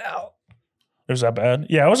blocked it out. It was that bad?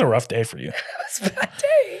 Yeah, it was a rough day for you. It was a bad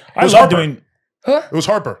day. I was love Harper. doing. Huh? It was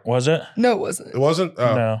Harper. Was it? No, it wasn't. It wasn't.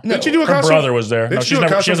 No. Did she do a Her costume? brother was there. Did No, she do a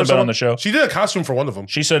costume she hasn't for been on someone? the show. She did a costume for one of them.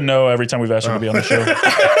 She said no every time we've asked her to be on the show.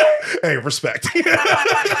 Hey, respect. Yeah,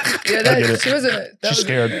 get it. she wasn't. She's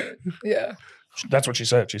scared. Yeah. That's what she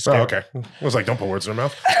said. She's Oh, scared. okay. I was like, don't put words in her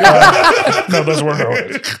mouth. No, those were her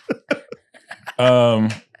words.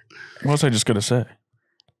 What was I just gonna say?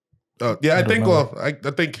 Yeah, I think. remember. Well, I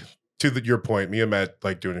think to your point, me and Matt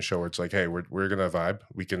like doing a show where it's like, hey, we're gonna vibe.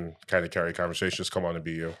 We can kind of carry a conversation. Just come on and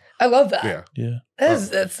be you. I love that. Yeah. Yeah. That's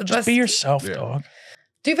the Just best. be yourself, Yeah. dog.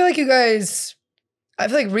 Do you feel like you guys? I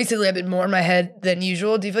feel like recently I've been more in my head than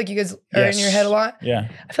usual. Do you feel like you guys are in your Yes. head a lot? Yeah.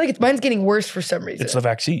 I feel like mine's getting worse for some reason. It's the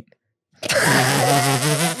vaccine.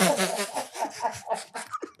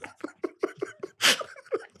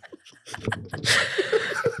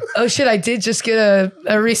 Oh shit! I did just get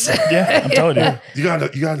a recent. Yeah, I'm telling you. You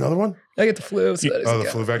got another one? I get the flu. So that Oh, doesn't the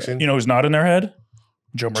count. flu vaccine. You know who's not in their head?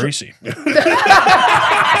 Joe Marisi.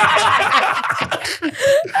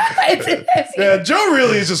 Yeah, Joe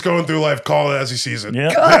really is just going through life, call it as he sees it.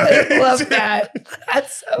 Yeah. God, I love that.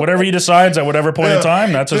 That's so. Whatever he decides at whatever point in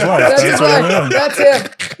time, that's his life. That's his what it life. is. That's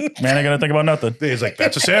him. Man, ain't gonna think about nothing. He's like,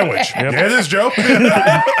 that's a sandwich. Yeah, it is, Joe.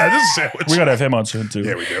 That is a sandwich. We gotta have him on soon too.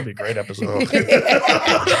 Yeah, we do. It'd be a great episode.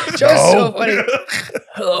 Joe's so funny.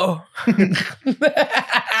 Hello.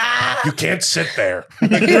 You can't sit there. All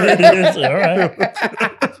right.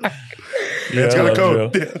 Yeah, It's I got a love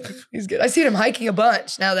code. Joe. He's good. I seen him hiking a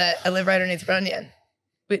bunch now that I live right underneath Runyon.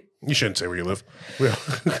 But You shouldn't say where you live.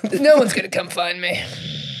 no one's gonna come find me.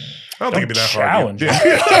 I don't think it'd be that challenge. hard.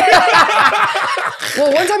 Yeah.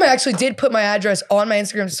 Well, one time I actually did put my address on my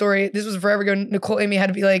Instagram story. This was forever ago. Nicole Amy had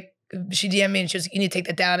to be like, she DM'd me and she was like, you need to take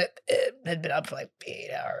that down. It had been up for like 8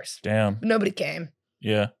 hours. Damn. Nobody came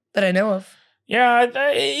Yeah. that I know of. Yeah.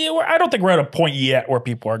 I don't think we're at a point yet where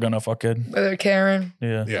people are gonna fucking. Whether Karen.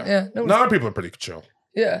 Yeah. Yeah. Yeah. No, No, our people are pretty chill.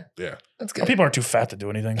 yeah. Yeah. That's good. People are too fat to do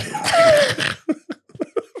anything.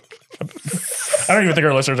 I don't even think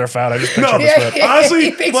our listeners are fat. I just picture them as Yeah, fat. Honestly,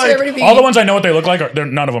 he thinks like, everybody All the ones I know what they look like,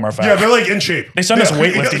 none of them are fat. Yeah, they're like in shape. They send us Yeah.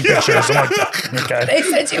 weightlifting Yeah. pictures. I'm like, okay. They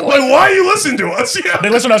sent you Like, why are you listening to us? Yeah. They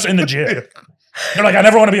listen to us in the gym. They're like, I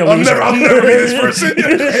never want to be a loser. I'll never be this person.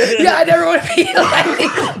 Yeah. Yeah, I never want to be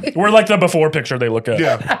like. We're like the before picture they look at.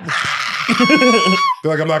 Yeah.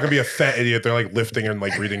 They're like, I'm not gonna be a fat idiot. They're like lifting and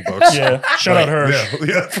like reading books. Yeah. Shout out Hirsch.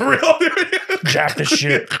 Yeah, for real. Jack the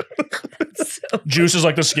shit. Juice is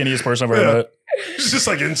like the skinniest person I've ever Yeah. met. It's just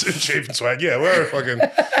like in shape and swag. Yeah, we're fucking.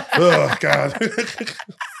 Oh God.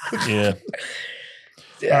 Yeah.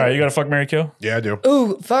 All right, you got to fuck, marry, kill? Yeah, I do.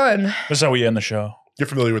 Ooh, fun. This is how we end the show. You're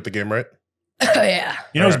familiar with the game, right? Oh, yeah.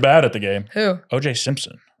 You know who's bad at the game? Who? OJ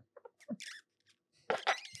Simpson.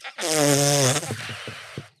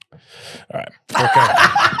 All right.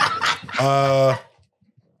 Okay.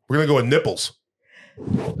 We're gonna go with nipples.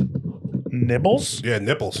 Nibbles? Yeah,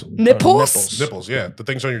 nipples. Nipples? Nipples. Yeah, the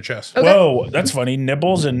things on your chest. Okay. Whoa, that's funny.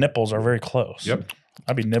 Nibbles and nipples are very close. Yep.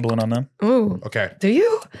 I'd be nibbling on them. Ooh. Okay. Do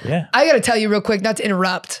you? Yeah. I got to tell you real quick, not to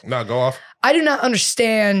interrupt. No, go off. I do not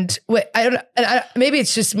understand what maybe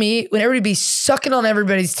it's just me when everybody be sucking on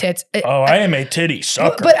everybody's tits. I am a titty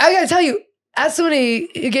sucker. But I got to tell you, as somebody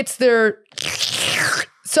who gets their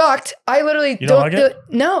sucked, I literally You don't like it?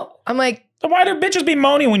 No. I'm like, Then why do bitches be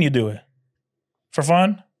moaning when you do it? For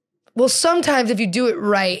fun? well, sometimes if you do it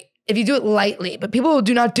right, if you do it lightly, but people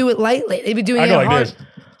do not do it lightly. They be doing I it go like hard. this.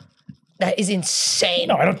 That is insane.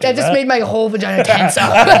 No, I don't do That just that. made my whole vagina tense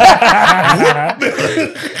up.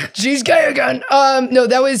 She's gay again. No,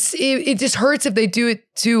 that was, it just hurts if they do it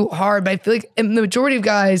too hard. But I feel like the majority of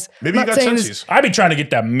guys. Maybe I'm you not got saying this- sensies. I be trying to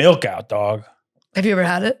get that milk out, dog. Have you ever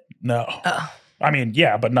had it? No. Oh. I mean,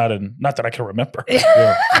 yeah, but not that I can remember.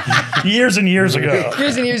 Years and years ago.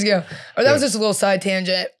 Years and years ago. Or that was just a little side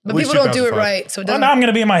tangent. But At least people don't do it 2005. right. So it Well, doesn't. now I'm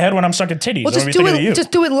gonna be in my head when I'm sucking titties. Well, I'm gonna be thinking of you.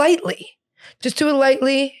 just do it lightly. Just do it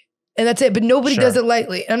lightly. And that's it. But nobody Sure. does it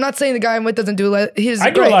lightly. And I'm not saying the guy I'm with doesn't do it lightly. He's I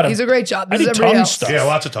do a great. lot of- He's a great job. I This do is everybody tongue else. stuff. Yeah,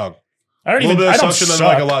 lots of tongue. I don't A little even. bit I of don't suction and suck.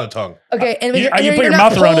 like a lot of tongue. Okay. And You you're put your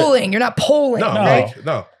not mouth around it. polling. You're not polling. No, right? like,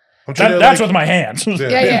 no. I'm treating it That's like, with my hands.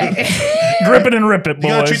 Yeah. Grip it and rip it, you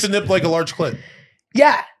gotta treat boys. the nip like a large clit.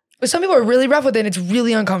 Yeah. But some people are really rough with it and it's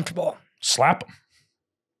really uncomfortable. Slap them.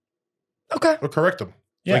 Okay. Or correct them.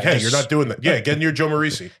 Yeah, Like, hey, just- you're not doing that. Yeah, get in your Joe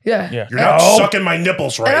Marisi. Yeah. Yeah. You're not No. sucking my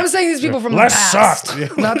nipples right. And I'm saying these people from Less the past,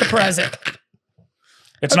 sucked. not the present.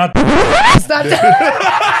 It's not. It's not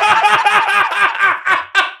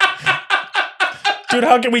Dude,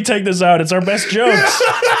 how can we take this out? It's our best jokes.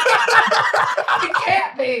 It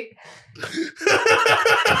can't be.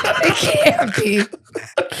 It can't be.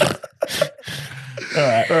 All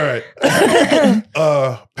right. All right.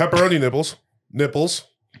 Pepperoni nipples. Nipples.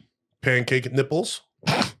 Pancake nipples.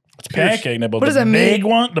 It's pancake nipple. What does The that big mean?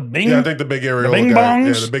 one? The bing? Yeah, I think the big areola bing guy.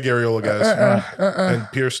 bongs? Yeah, the big areola guys. And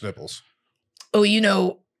pierced nipples. Oh,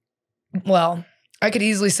 well, I could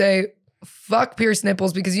easily say fuck pierced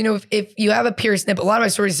nipples because if you have a pierced nipple, a lot of my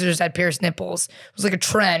story sisters had pierced nipples. It was like a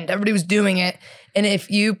trend. Everybody was doing it. And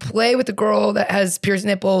if you play with a girl that has pierced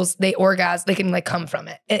nipples, they orgasm, they can like come from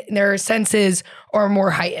it. And their senses are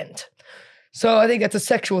more heightened. So I think that's a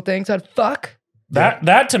sexual thing. So I'd fuck.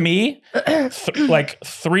 That to me, like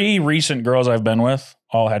 3 recent girls I've been with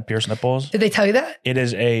all had pierced nipples. Did they tell you that? It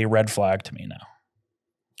is a red flag to me now.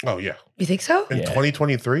 Oh, yeah. You think so? In Yeah.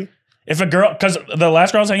 2023? If a girl, because the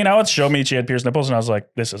last girl I was hanging out with showed me she had pierced nipples, and I was like,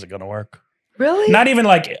 this isn't gonna work. Really? Not even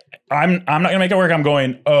like I'm not gonna make it work. I'm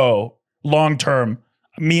going, oh, long term,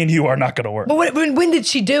 me and you are not gonna work. But when did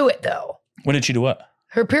she do it though? When did she do what?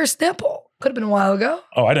 Her pierced nipple. Could have been a while ago.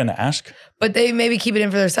 Oh, I didn't ask. But they maybe keep it in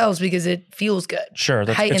for themselves because it feels good. Sure,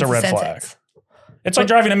 it's Heightens a the red senses. flag. It's like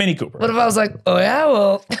driving a Mini Cooper. What if I was like, oh yeah,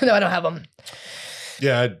 well, no, I don't have them.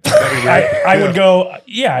 Yeah. That'd be weird. I would go,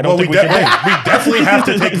 yeah, I don't Well, think we we could. definitely have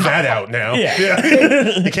to take that out now.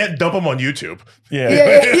 Yeah. You can't dump them on YouTube. Yeah.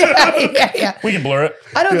 Yeah. We can blur it.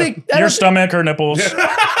 I don't think Your stomach, her nipples.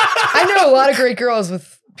 I know a lot of great girls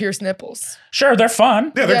with pierced nipples. Sure, they're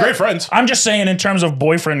fun. Yeah, they're Yeah. great friends. I'm just saying in terms of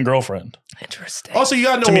boyfriend, girlfriend. Interesting. Also, you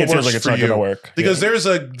gotta know To me, what it feels works like it's for not you. gonna work. Because there's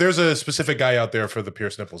a specific guy out there for the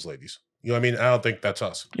pierced nipples ladies. You know what I mean? I don't think that's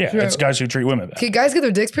us. Yeah, Sure. it's guys who treat women bad. Can guys get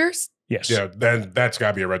their dicks pierced? Yes. Yeah, then that's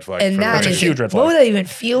gotta be a red flag. And for that a is huge red What flag. would that even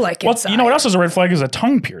feel like Well, inside? you know what else is a red flag is a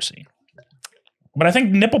tongue piercing. But I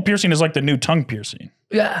think nipple piercing is like the new tongue piercing.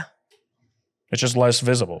 Yeah. It's just less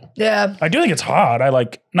visible. Yeah. I do think it's hot. I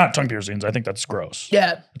like not tongue piercings. I think that's gross.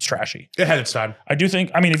 Yeah. It's trashy. it had its time. I do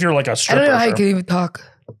think. I mean, if you're like a I stripper, don't know how you sure. can even talk.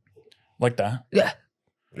 Like that, Yeah.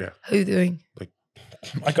 Yeah. How you doing?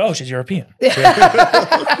 like oh, she's European.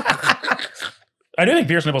 I do think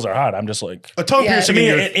pierced nipples are hot. I'm just like A tongue Yeah. piercing. to me,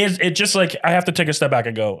 in your- it just like I have to take a step back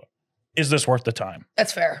and go, is this worth the time?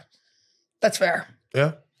 That's fair. That's fair.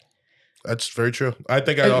 yeah, that's very true. I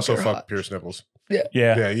think I'd think also they're fuck hot. pierced nipples. Yeah.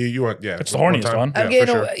 Yeah, you want It's the one horniest time. one. Yeah, I'm for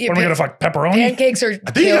getting sure. a, What am I gonna fuck pepperoni? pancakes are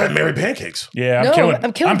I think you gotta killed. marry pancakes. Yeah, No, killing.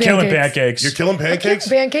 I'm killing pancakes. pancakes. You're killing pancakes.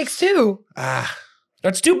 Pancakes too. Ah,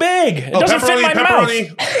 That's too big. It oh, doesn't fit my mouth.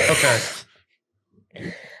 Okay.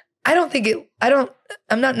 I don't think it.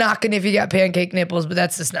 I'm not knocking if you got pancake nipples, but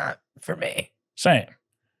that's just not for me. Same.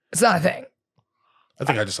 It's not a thing. I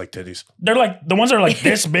think I just like titties. They're like the ones that are like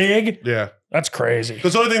this big. Yeah. That's crazy.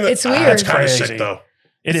 Because the only thing that It's weird. That's kind of Crazy. sick though.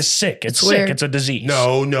 It is sick. It's It's sick. weird. It's a disease.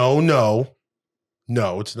 No,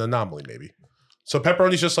 it's an anomaly maybe. So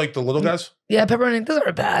pepperoni's just like the little guys. Yeah, pepperoni. Those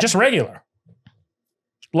aren't bad. Just regular.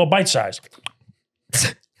 A little bite size.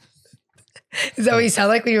 Is that what you sound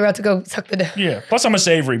like when you're about to go suck the dick? Yeah. Plus, I'm a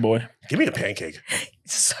savory boy. Give me a pancake.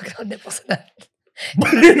 Just sucking on nipples in that.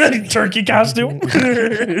 In that turkey costume. With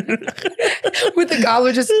the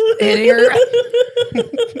gobbler just hitting her.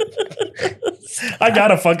 I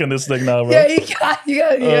gotta fuck in this thing now, bro. Yeah, you gotta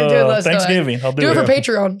do it. Let us know. Thanksgiving. I'll do Do it. it for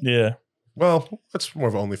Patreon. Yeah. Well, that's more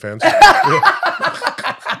of OnlyFans.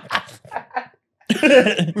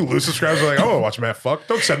 We lose subscribers. Like, oh, watch Matt fuck.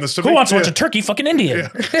 Don't send this to me. Who wants to watch a turkey fucking Indian?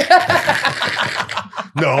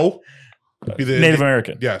 No. Be the Native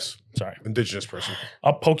American. Yes. Sorry. Indigenous person.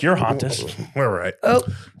 I'll poke your hontus. All right. Oh,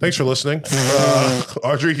 Thanks for listening.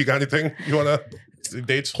 Audrey, you got anything you want to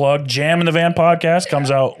dates? Plug Jam in the Van podcast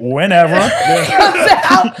comes out whenever.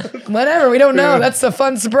 whatever. We don't know. That's the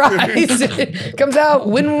fun surprise. It comes out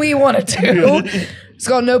when we want it to. It's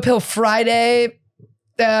called No Pill Friday.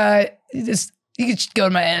 You can just go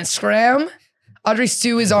to my Instagram. Audrey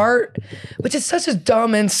Stewart, which is such a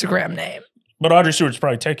dumb Instagram name. But Audrey Stewart's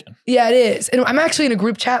probably taken. Yeah, it is. And I'm actually in a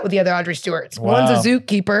group chat with the other Audrey Stewarts. Wow. One's a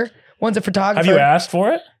zookeeper. One's a photographer. Have you asked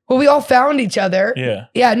for it? Well, we all found each other. Yeah.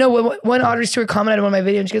 Yeah, no, when Audrey Stewart commented on one of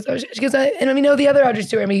my videos, and she goes, and we know the other Audrey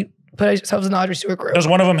Stewart, and we put ourselves in the Audrey Stewart group. Does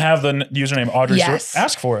one of them have the username Audrey Yes. Stewart?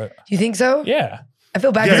 Ask for it. You think so? Yeah. I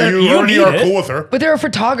feel bad. Yeah, you you already need are it. cool with her. But they're a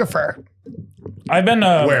photographer. I've been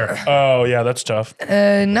Where? Oh yeah, that's tough. Not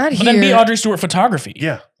But here. then be Audrey Stewart Photography.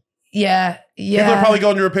 Yeah. Yeah. People are probably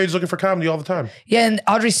going to your page looking for comedy all the time. Yeah, and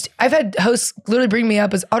I've had hosts literally bring me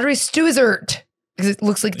up as Audrey Stewart because it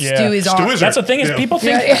looks like Yeah. Stew is on. Stewizard. That's the thing is Yeah. people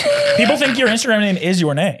think people think your Instagram name is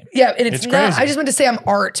your name. Yeah, and it's not. crazy. I just meant to say I'm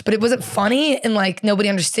art, but it wasn't funny, and like nobody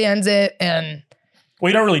understands it, and Well,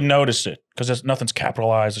 you don't really notice it because nothing's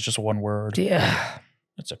capitalized. It's just one word. yeah,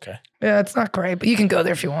 It's okay. it's not great, but you can go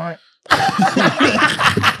there if you want.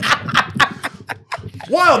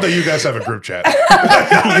 Wild that you guys have a group chat.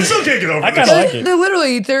 I still can't get over I this. kind of like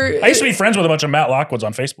it. They're I used to be friends with a bunch of Matt Lockwoods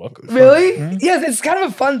on Facebook. really. Yes, it's kind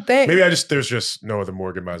of a fun thing. Maybe there's just no other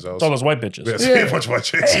Morgan Mizell. It's all those white bitches. Yes, Yeah. a bunch of white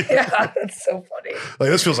chicks. Yeah, that's so funny. Like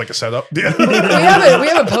this feels like a setup. Yeah.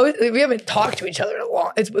 we haven't talked to each other in a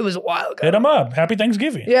long. It was a while ago. Hit them up. Happy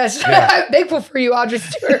Thanksgiving. Yes, I'm thankful for you, Audrey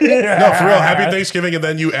Stewart. No, for real. Happy Thanksgiving, and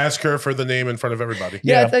then you ask her for the name in front of everybody.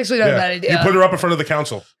 Yeah, it's actually not a bad idea. You put her up in front of the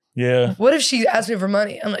council. Yeah. What if she asked me for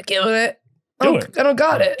money? I'm like, give it. Do it. I don't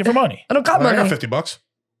got it. Give her money. I don't got I money. got $50. That's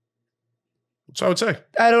what I would say.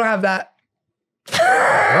 I don't have that. All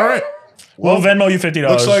right. We'll Venmo you $50.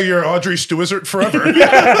 Looks like you're Audrey Stewart forever.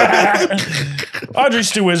 Audrey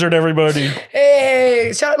Stewart, everybody.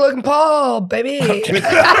 Hey, shout out to Logan Paul, baby.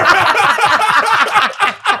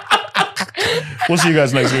 We'll see you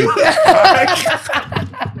guys next week.